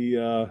up. We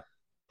I'm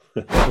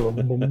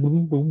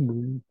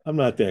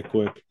not that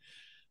quick.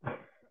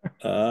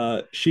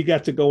 She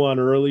got to go on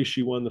early.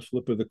 She won the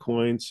flip of the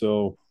coin,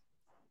 so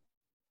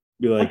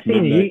be like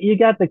you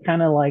got the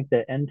kind of like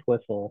the end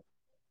whistle.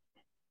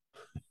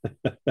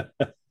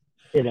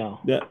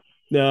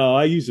 No,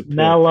 I use a pick.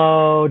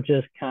 Mellow,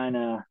 just kind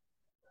of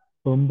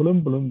boom, boom,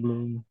 boom,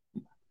 boom.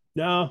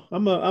 No,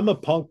 I'm a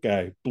punk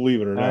guy,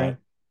 believe it or not. Right.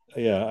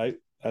 Yeah,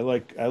 I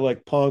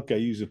like punk. I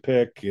use a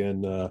pick,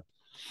 and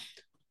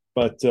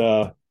but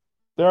there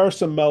are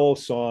some mellow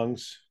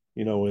songs,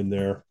 in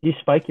there. You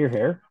spike your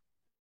hair?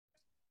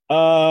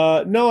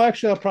 No,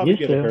 actually, I'll probably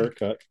get a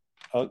haircut.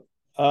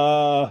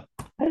 I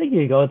think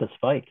you go with the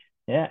spike.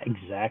 Yeah,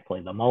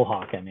 exactly. The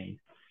mohawk, I mean.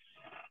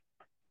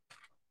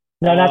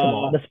 No, not the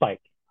mohawk, the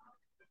spike.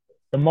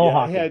 The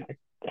mohawk.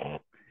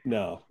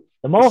 No.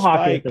 The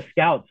mohawk is the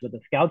Scouts, what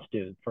the Scouts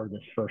do for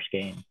this first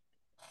game.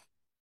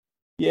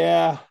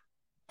 Yeah,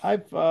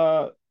 I've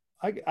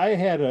I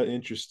had an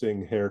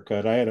interesting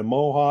haircut. I had a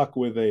mohawk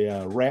with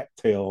a rat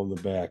tail on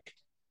the back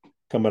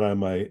coming on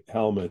my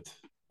helmet.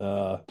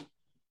 Uh,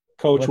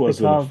 Coach What's it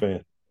wasn't a called?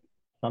 fan.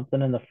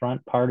 Something in the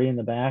front, party in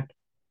the back.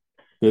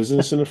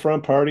 Business in the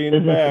front, party in the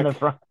Business in the back.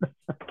 front.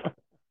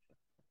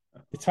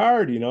 It's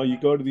hard, you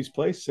go to these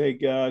places, say,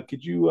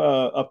 could you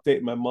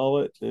update my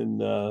mullet? And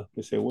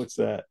they say, what's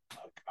that?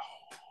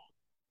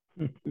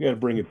 We got to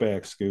bring it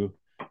back, Scoo.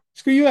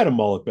 Scoo, you had a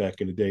mullet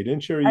back in the day,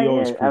 didn't you? Or I you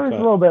always I crew was a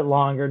cut? little bit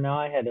longer. No,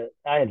 I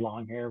had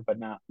long hair, but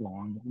not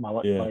long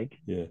mullet Yeah, like.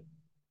 yeah.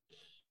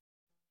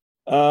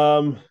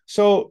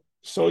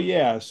 So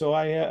yeah, so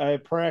I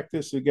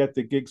practice. We got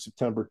the gig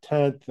September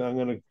 10th. I'm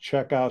gonna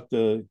check out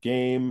the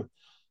game,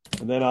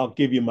 and then I'll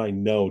give you my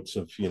notes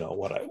of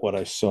what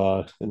I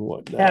saw and Yeah,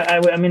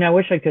 whatnot. I mean, I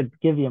wish I could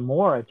give you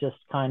more. It just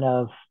kind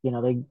of,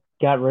 they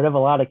got rid of a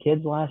lot of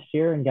kids last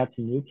year and got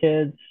some new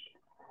kids,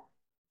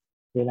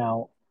 you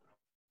know.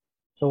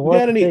 So We we'll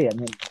got have to any see.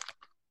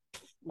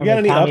 we I got mean,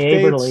 any Tommy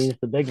Aberle updates? is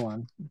the big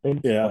one,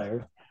 big Yeah.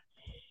 player.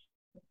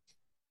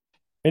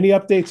 Any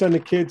updates on the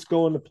kids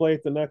going to play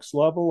at the next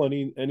level?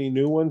 Any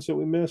new ones that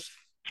we missed?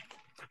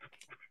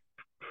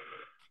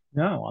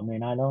 No, I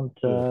mean, I don't.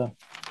 Good.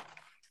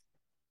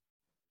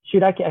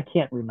 Shoot, I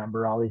can't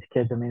remember all these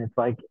kids. I mean, it's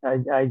like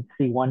I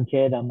see one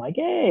kid, I'm like,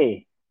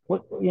 hey,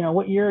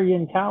 what year are you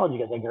in college?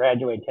 Because I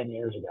graduated 10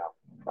 years ago.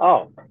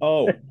 Oh,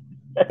 Oh.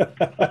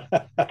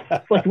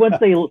 like once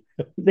they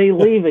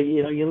leave it,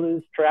 you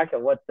lose track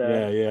of what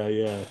the.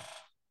 Yeah.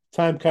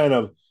 Time kind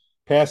of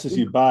passes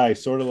you by,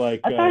 sort of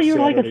like I thought you were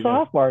like a Saturday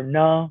night. sophomore.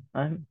 No,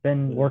 I've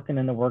been Yeah. working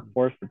in the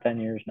workforce for 10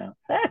 years now.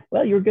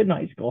 Well, you were good in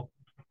high school.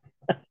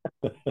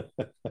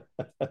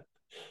 At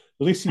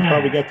least you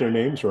probably got their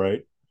names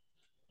right.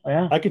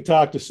 Yeah, I could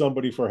talk to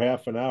somebody for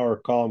half an hour,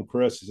 call him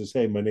Chris, and says,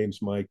 "Hey, my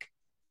name's Mike."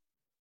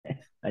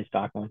 nice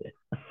talking with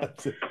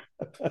you.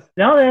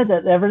 No,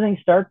 that everything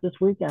starts this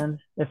weekend,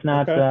 if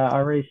not Okay.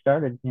 already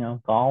started.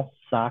 Golf,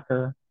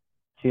 soccer,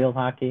 field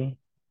hockey,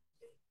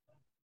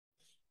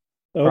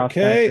 cross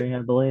Okay. country, I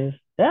believe.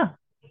 Yeah,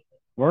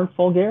 we're in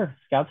full gear.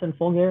 Scouts in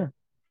full gear.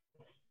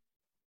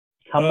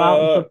 Come out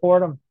and Uh,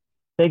 support them.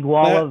 Big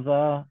Matt.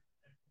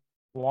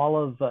 wall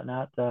of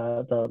not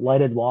the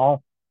lighted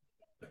wall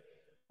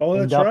Oh,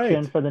 that's right.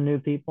 induction for the new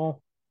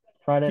people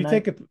Friday Can you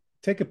night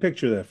take a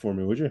picture of that for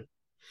me, would you?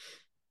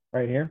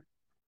 right here.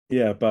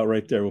 Yeah, about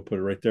right there. We'll put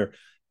it right there.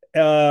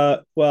 Wall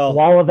of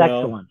Well,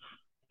 excellence.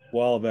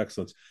 Wall of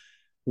Excellence.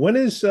 When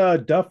is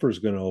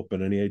Duffers going to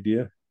open? Any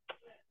idea?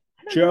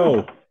 I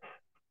don't know.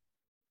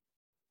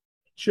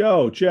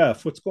 Joe,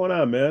 Jeff, what's going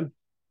on, man?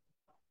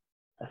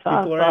 I People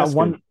saw, are saw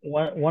asking.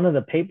 one of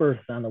the papers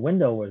on the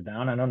window was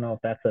down. I don't know if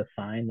that's a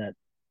sign that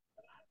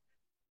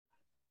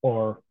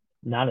or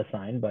not a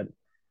sign, but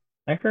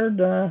I heard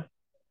Bad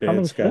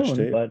coming Scotch soon,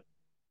 tape. but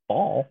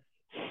fall.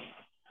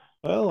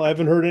 Well, I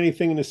haven't heard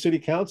anything in the city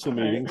council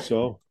meeting,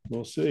 so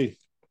we'll see.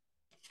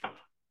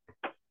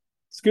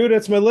 It's good.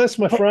 That's my list,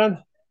 my friend.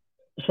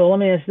 So let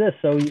me ask this: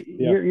 so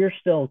Yeah, you're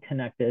still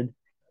connected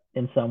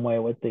in some way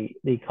with the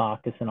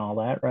caucus and all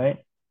that, right?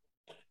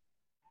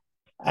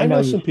 I I know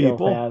know you some still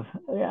people. have.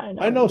 Yeah, I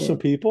I know. know some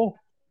people.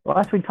 Well,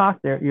 last we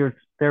talked, they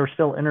were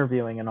still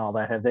interviewing and all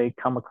that. Have they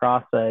come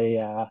across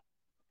a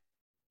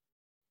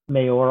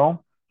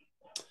mayoral?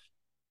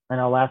 I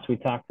know last we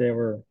talked, they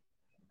were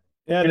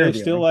Yeah, interviewing.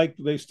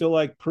 they still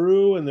like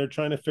Prue, and they're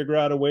trying to figure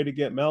out a way to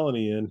get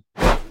Melanie in.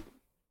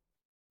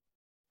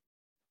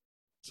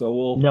 So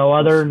we'll No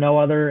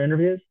other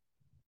interviews.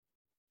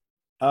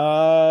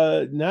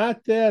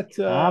 not that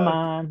Come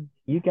on,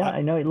 you got. I,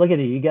 I know. Look at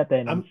you. You got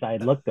that I'm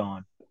inside look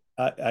going.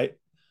 I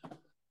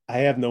I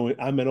have no.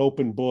 I'm an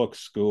open book,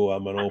 school.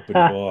 I'm an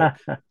open book.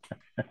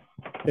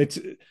 It's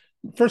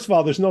first of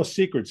all, there's no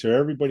secrets here.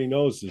 Everybody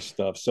knows this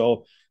stuff.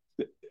 So,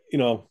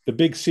 the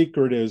big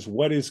secret is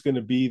what is going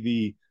to be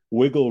the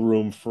wiggle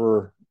room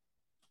for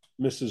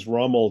Mrs.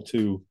 Rummel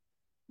to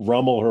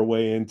rummel her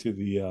way into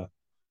the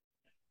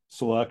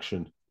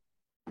selection.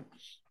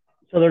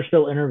 So they're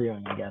still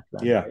interviewing, I guess.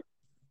 Then, Yeah, right?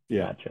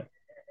 yeah. Gotcha.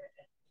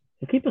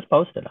 So keep us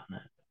posted on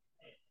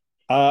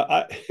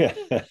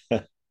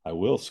I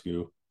will,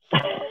 Scoo.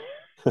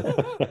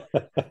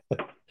 that.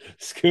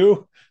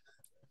 Scoo,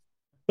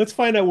 let's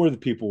find out where the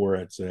people were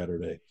at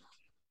Saturday.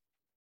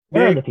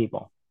 Where are the Big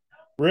people?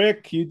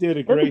 Rick, you did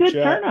a That's a great good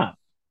job. turnout.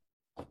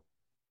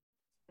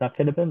 That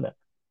could have been better.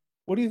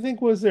 What do you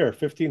think was there?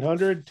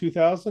 1,500,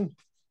 2,000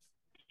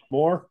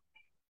 more?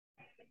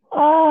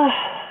 Uh,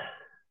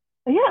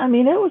 yeah. I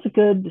mean, it was a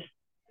good.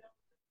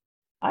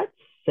 I'd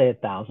say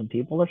 1,000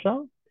 people or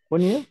so.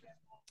 Wouldn't you?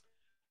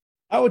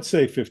 I would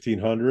say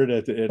 1,500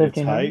 at its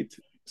 1,500. height,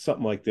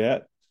 something like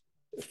that.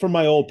 From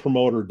my old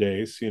promoter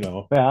days. Yeah.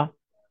 From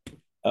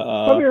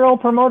Uh, your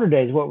old promoter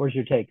days, what was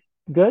your take?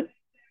 Good.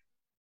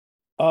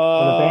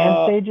 Were the band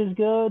uh, stages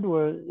good?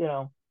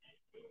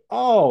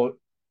 oh,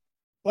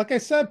 like I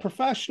said,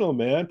 professional,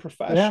 man, Yeah.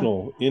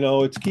 professional.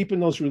 It's keeping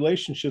those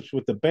relationships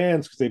with the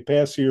bands because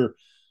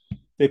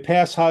they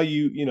pass how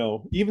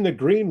even the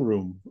green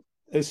room.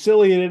 as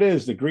silly as it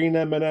is, the green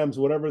M&Ms,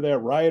 whatever that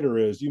rider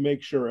is, you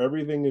make sure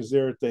everything is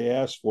there that they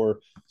asked for.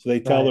 So they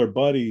tell Right. their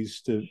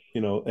buddies to,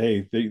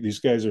 hey, these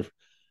guys are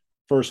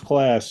first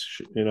class,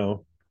 do them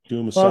a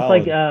Well, it's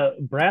like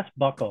solid. Brass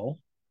Buckle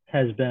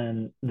has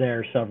been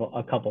there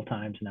a couple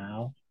times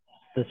now.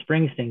 The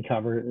Springsteen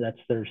cover, that's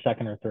their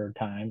second or third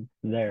time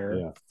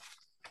there.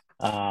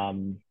 Yeah.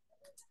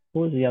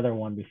 What was the other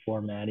one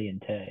before Maddie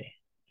and Tay?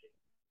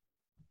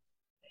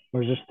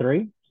 Was this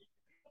three?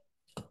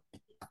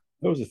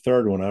 There was a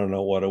third one. I don't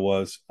know what it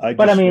was.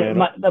 But I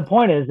mean, the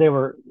point is,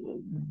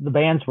 the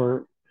bands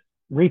were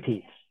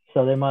repeats,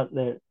 so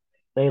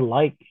they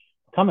like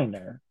coming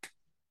there.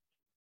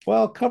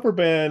 Well, cover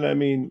band. I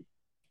mean,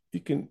 you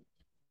can.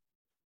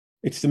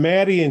 It's the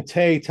Maddie and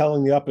Tay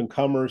telling the up and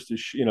comers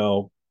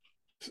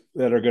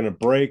that are going to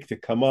break to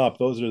come up.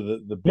 Those are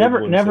the big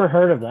ones. Never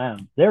heard of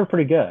them. They were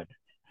pretty good.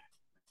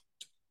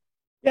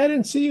 Yeah, I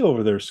didn't see you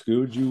over there,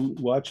 Scoo. Did you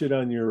watch it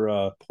on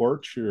your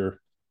porch or?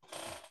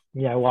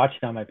 Yeah, I watched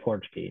it on my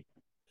porch, Pete.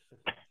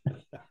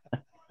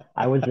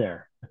 I was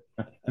there.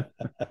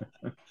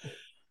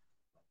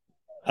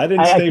 I didn't.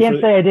 I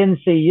can't say I didn't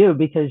see you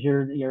because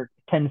you're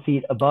 10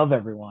 feet above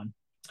everyone.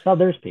 Oh,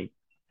 there's Pete.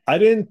 I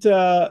didn't.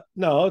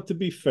 No, to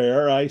be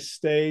fair, I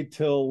stayed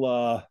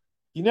till.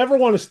 You never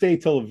want to stay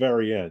till the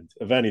very end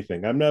of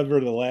anything. I'm never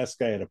the last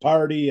guy at a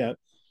party.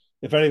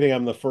 If anything,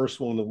 I'm the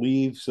first one to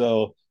leave.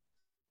 So,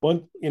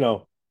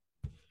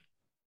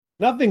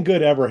 nothing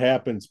good ever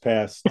happens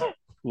past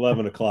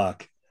 11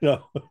 o'clock.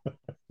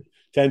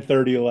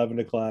 10:30, 11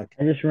 o'clock.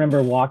 I just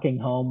remember walking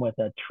home with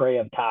a tray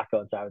of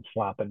tacos I was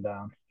flopping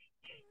down.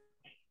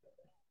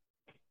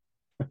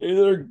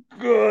 They're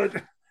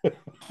good.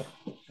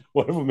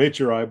 What of them ate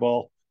your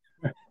eyeball?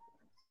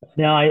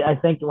 No, I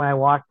think when I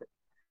walked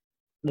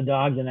the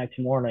dog the next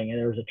morning, and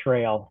there was a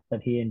trail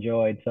that he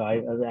enjoyed, so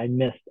I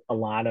missed a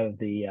lot of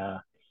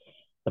the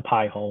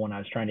pie hole when I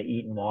was trying to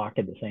eat and walk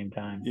at the same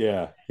time.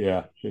 Yeah.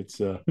 It's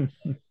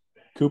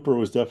Cooper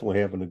was definitely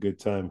having a good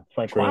time. It's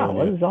like, wow,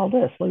 what is all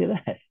this? Look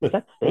at that. Is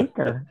that steak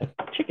or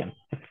chicken?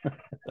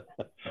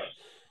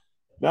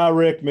 Now,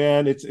 Rick,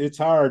 man, it's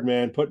hard,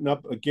 man. Putting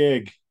up a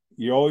gig,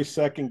 you're always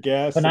second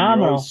guess. Phenomenal. And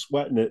you're always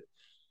sweating it.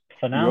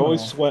 Phenomenal. You're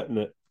always sweating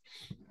it.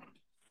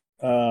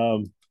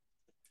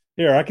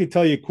 Here, I could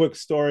tell you a quick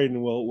story,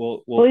 and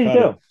we'll Please cut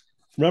do. it.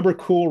 Remember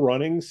Cool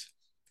Runnings?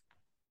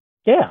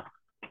 Yeah.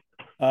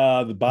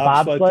 The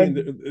bobsled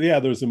team. Yeah,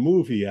 there was a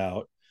movie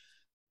out,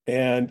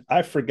 and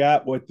I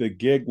forgot what the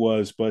gig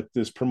was, but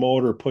this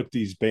promoter put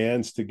these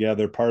bands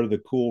together, part of the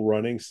Cool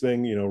Runnings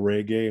thing,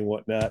 reggae and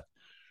whatnot.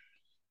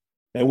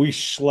 And we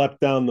schlepped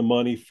down the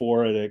money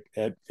for it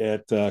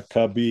at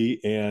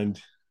Cubby,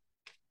 and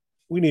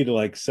we needed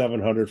like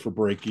 700 for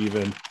break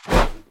even.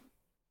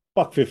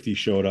 $150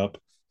 showed up.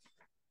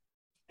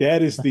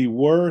 That is the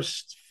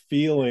worst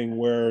feeling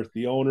where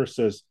the owner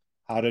says,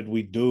 "How did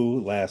we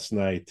do last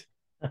night?"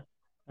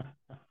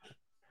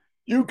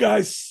 You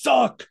guys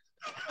suck.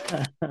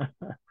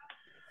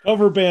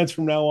 Cover bands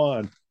from now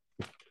on.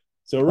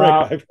 So,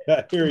 Rick,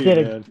 I hear you,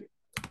 man.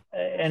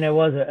 And it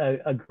was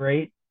a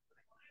great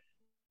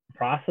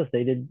process.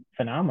 They did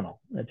phenomenal.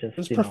 It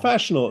was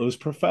professional. It was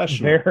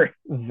professional. Very,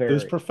 very. It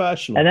was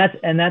professional.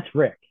 And that's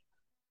Rick.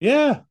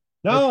 Yeah.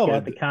 No,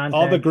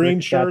 all the green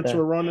Rick's shirts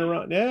were running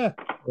around. Yeah.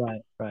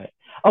 Right.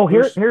 Oh,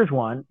 here's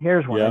one.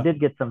 Yeah. I did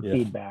get some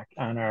feedback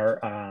on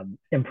our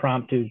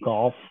impromptu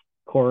golf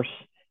course.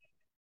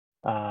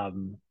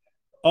 The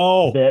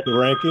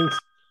rankings.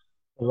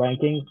 The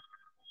rankings.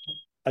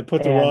 I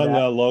put the wrong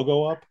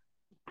logo up.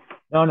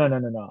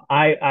 No.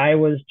 I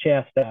was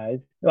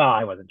chastised. Well,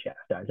 I wasn't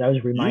chastised. I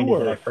was reminded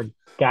that I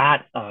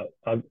forgot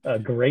a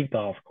great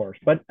golf course.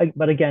 But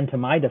again, to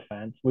my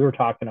defense, we were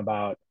talking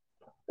about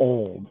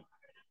old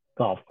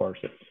golf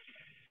courses.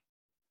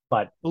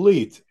 But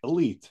elite.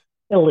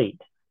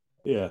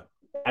 Yeah.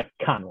 At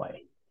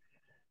Conway.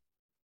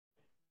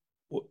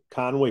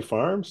 Conway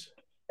Farms?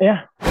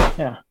 Yeah.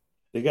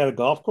 They got a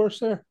golf course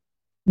there?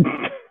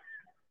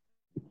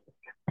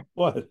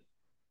 What?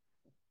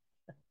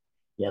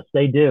 Yes,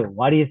 they do.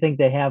 Why do you think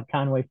they have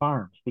Conway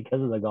Farms?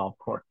 Because of the golf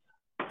course.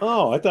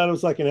 Oh, I thought it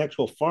was like an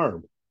actual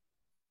farm.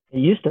 It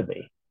used to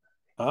be.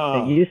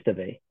 Oh. It used to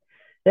be.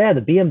 Yeah,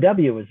 the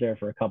BMW was there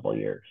for a couple of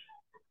years.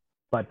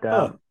 But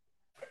the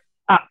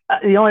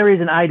only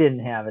reason I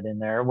didn't have it in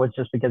there was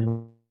just because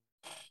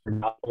we're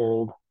not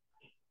old,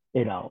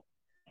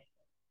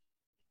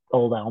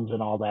 old elms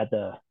and all that,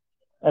 the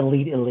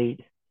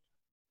elite.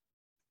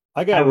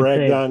 I got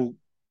ragged on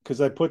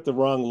because I put the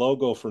wrong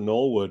logo for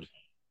Knollwood.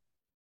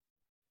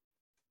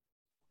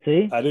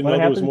 See? I didn't know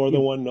there was more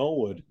than one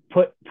Knollwood.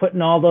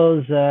 Putting all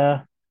those,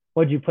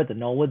 what'd you put, the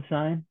Knollwood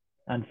sign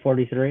on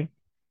 43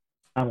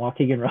 on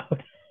Waukegan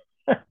Road?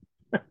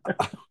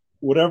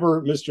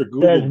 Whatever Mr.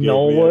 Google gave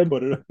Knollwood.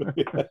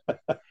 Me, I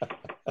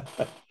put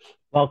it.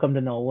 Welcome to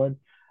Knollwood.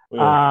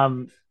 Yeah.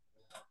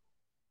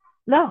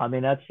 No, I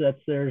mean that's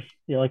there's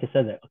like I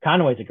said,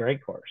 Conway's a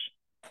great course,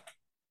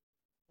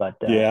 but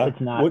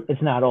it's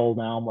not Old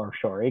Elm or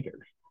Shore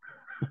Acres.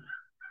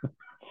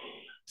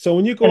 So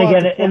when you go and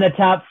again in the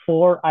top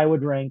 4, I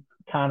would rank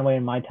Conway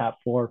in my top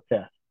four, fifth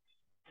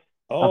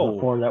of the Oh,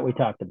 four that we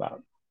talked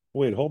about.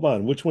 wait, hold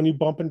on. Which one are you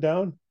bumping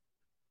down?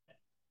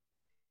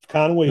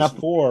 Conway's Not,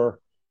 4.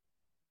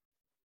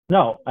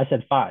 no, I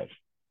said five.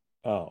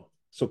 Oh,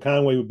 so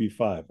Conway would be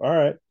 5. All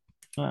right.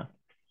 Huh.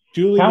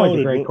 Duly Conway's a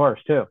noted. great course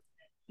too.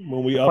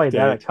 When we I played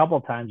that a update.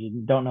 couple times.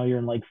 You don't know you're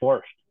in Lake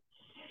Forest,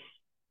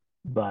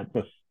 but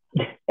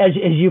as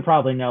you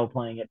probably know,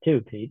 playing it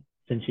too, Pete,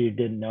 since you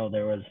didn't know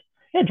there was.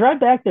 Yeah, drive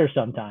back there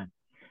sometime.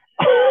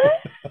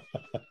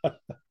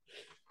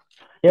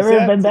 You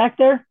ever been back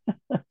there?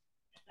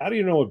 How do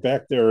you know what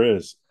back there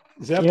is?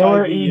 Is that You know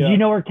where? by the? Do you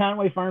know where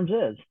Conway Farms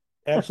is?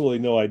 Absolutely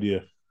no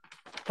idea.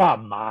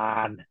 Come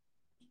on.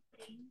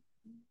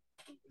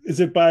 Is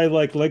it by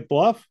like Lake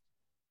Bluff?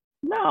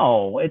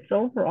 No, it's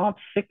over off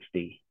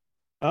 60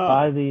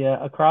 by Oh,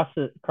 the across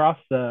the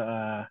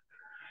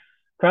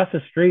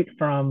street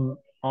from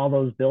all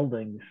those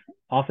buildings,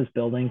 office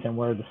buildings, and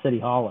where the city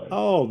hall is,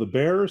 oh, the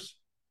Bears.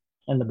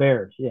 and the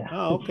Bears. Yeah,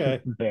 Oh,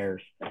 okay.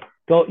 Bears.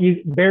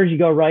 Bears. You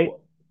go right.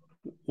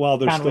 While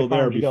they're Conway still there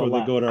Farms, you go before they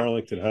left. go to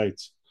Arlington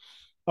Heights.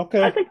 I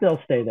Okay. think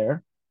they'll stay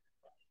there.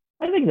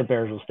 I think the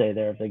Bears will stay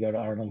there if they go to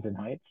Arlington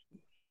Heights.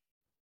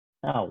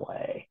 No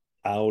way.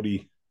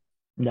 Audi.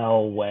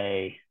 No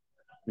way.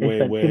 They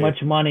spent too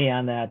much money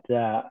on that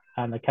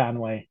on the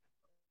Conway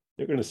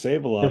They're going to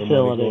save a lot of money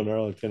going facility. to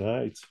Arlington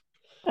Heights.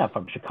 Yeah,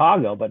 from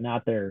Chicago, but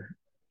not their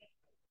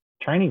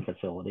training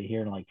facility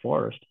here in Lake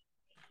Forest.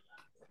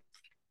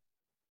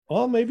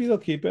 Well, maybe they'll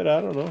keep it.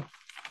 I don't know.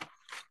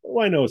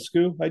 Why no,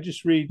 Scoo? I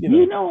just read,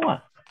 You know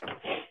what?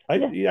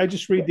 I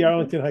just read the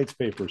Arlington Heights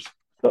papers.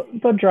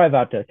 Go drive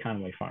out to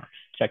Conway Farms.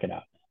 Check it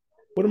out.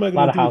 What am I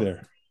going to do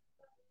there?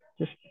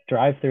 Just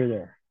drive through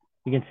there.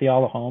 You can see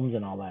all the homes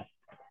and all that.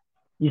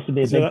 Used to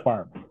be a big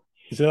farm.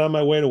 Is it on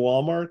my way to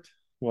Walmart?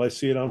 Will I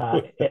see it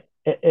on? It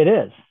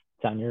is.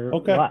 It's on your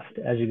left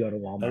as you go to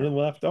Walmart. On the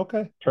left.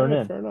 Okay. Turn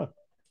in. Fair enough.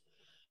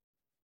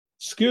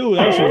 Scoo,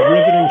 that was a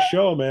riveting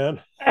show,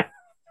 man.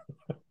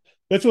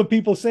 That's what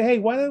people say. Hey,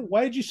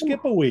 why did you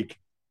skip a week?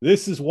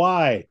 This is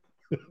why.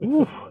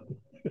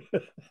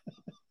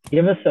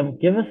 Give us some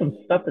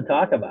stuff to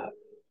talk about.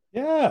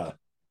 Yeah.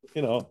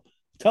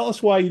 Tell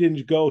us why you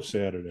didn't go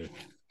Saturday.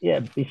 Yeah,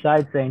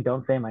 besides saying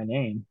don't say my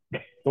name.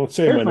 Don't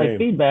say my name.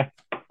 Feedback,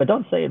 but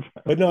don't say it.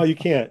 But no, you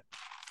can't.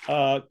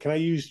 Can I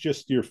use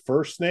just your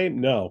first name?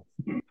 No.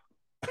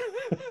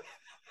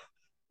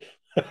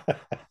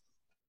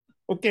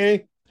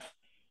 Okay.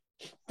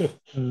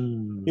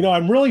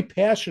 I'm really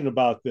passionate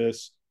about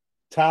this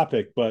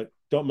topic, but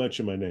don't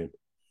mention my name.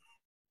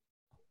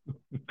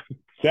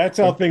 That's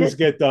how things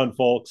get done,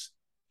 folks.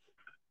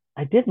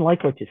 I didn't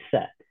like what you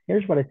said.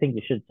 Here's what I think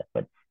you should say,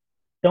 but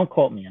don't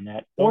quote me on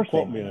that. Don't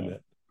quote me on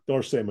that.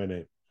 Don't say my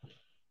name.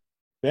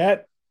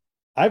 That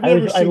I've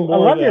never seen more.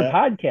 I love your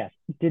podcast.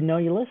 Didn't know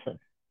you listen.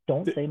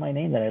 Don't say my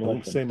name that I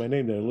listened. Don't say my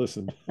name that I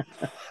listened.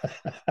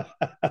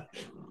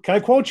 Can I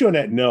quote you on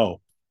that?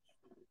 No.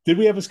 Did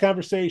we have this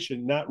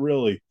conversation? Not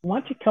really. Why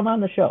don't you come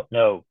on the show?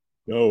 No.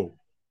 It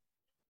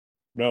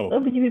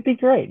would be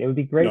great. It would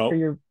be great for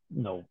your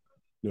No.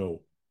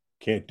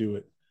 Can't do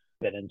it.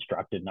 Been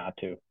instructed not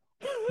to.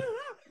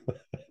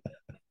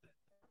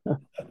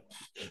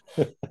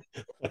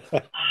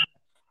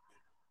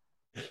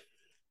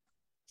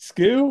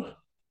 Scoo.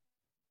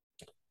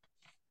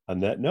 On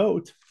that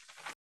note,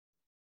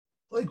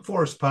 Lake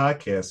Forest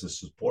Podcast is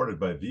supported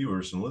by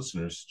viewers and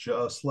listeners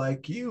just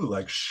like you,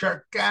 like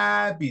Shark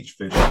Guy Beach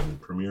Fishing,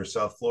 premier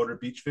South Florida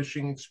beach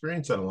fishing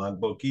experience on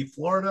Longboat Key,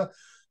 Florida.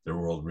 Their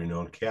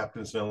world-renowned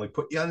captains not only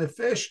put you on the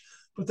fish,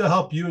 but to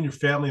help you and your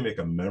family make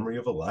a memory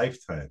of a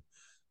lifetime.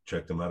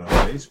 Check them out on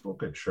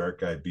Facebook at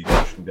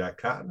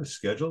sharkguybeachfishing.com to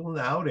schedule an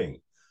outing.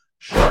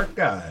 Shark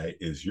Guy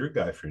is your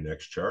guy for your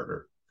next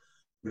charter.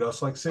 We'd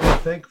also like to say we're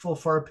thankful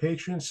for our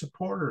Patreon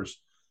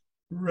supporters.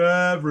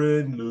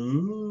 Reverend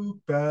Luke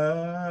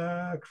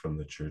Back from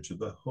the Church of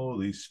the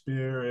Holy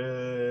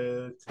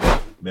Spirit.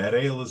 Matt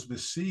A.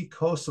 Elizabeth C.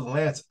 Coastal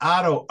Lance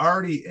Otto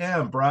Artie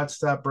M.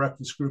 Broadstop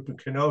Breakfast Group in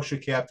Kenosha.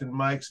 Captain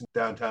Mike's in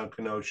downtown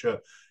Kenosha.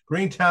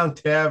 Greentown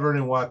Tavern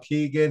in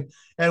Waukegan.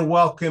 And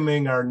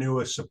welcoming our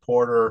newest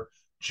supporter,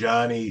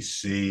 Johnny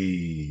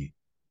C.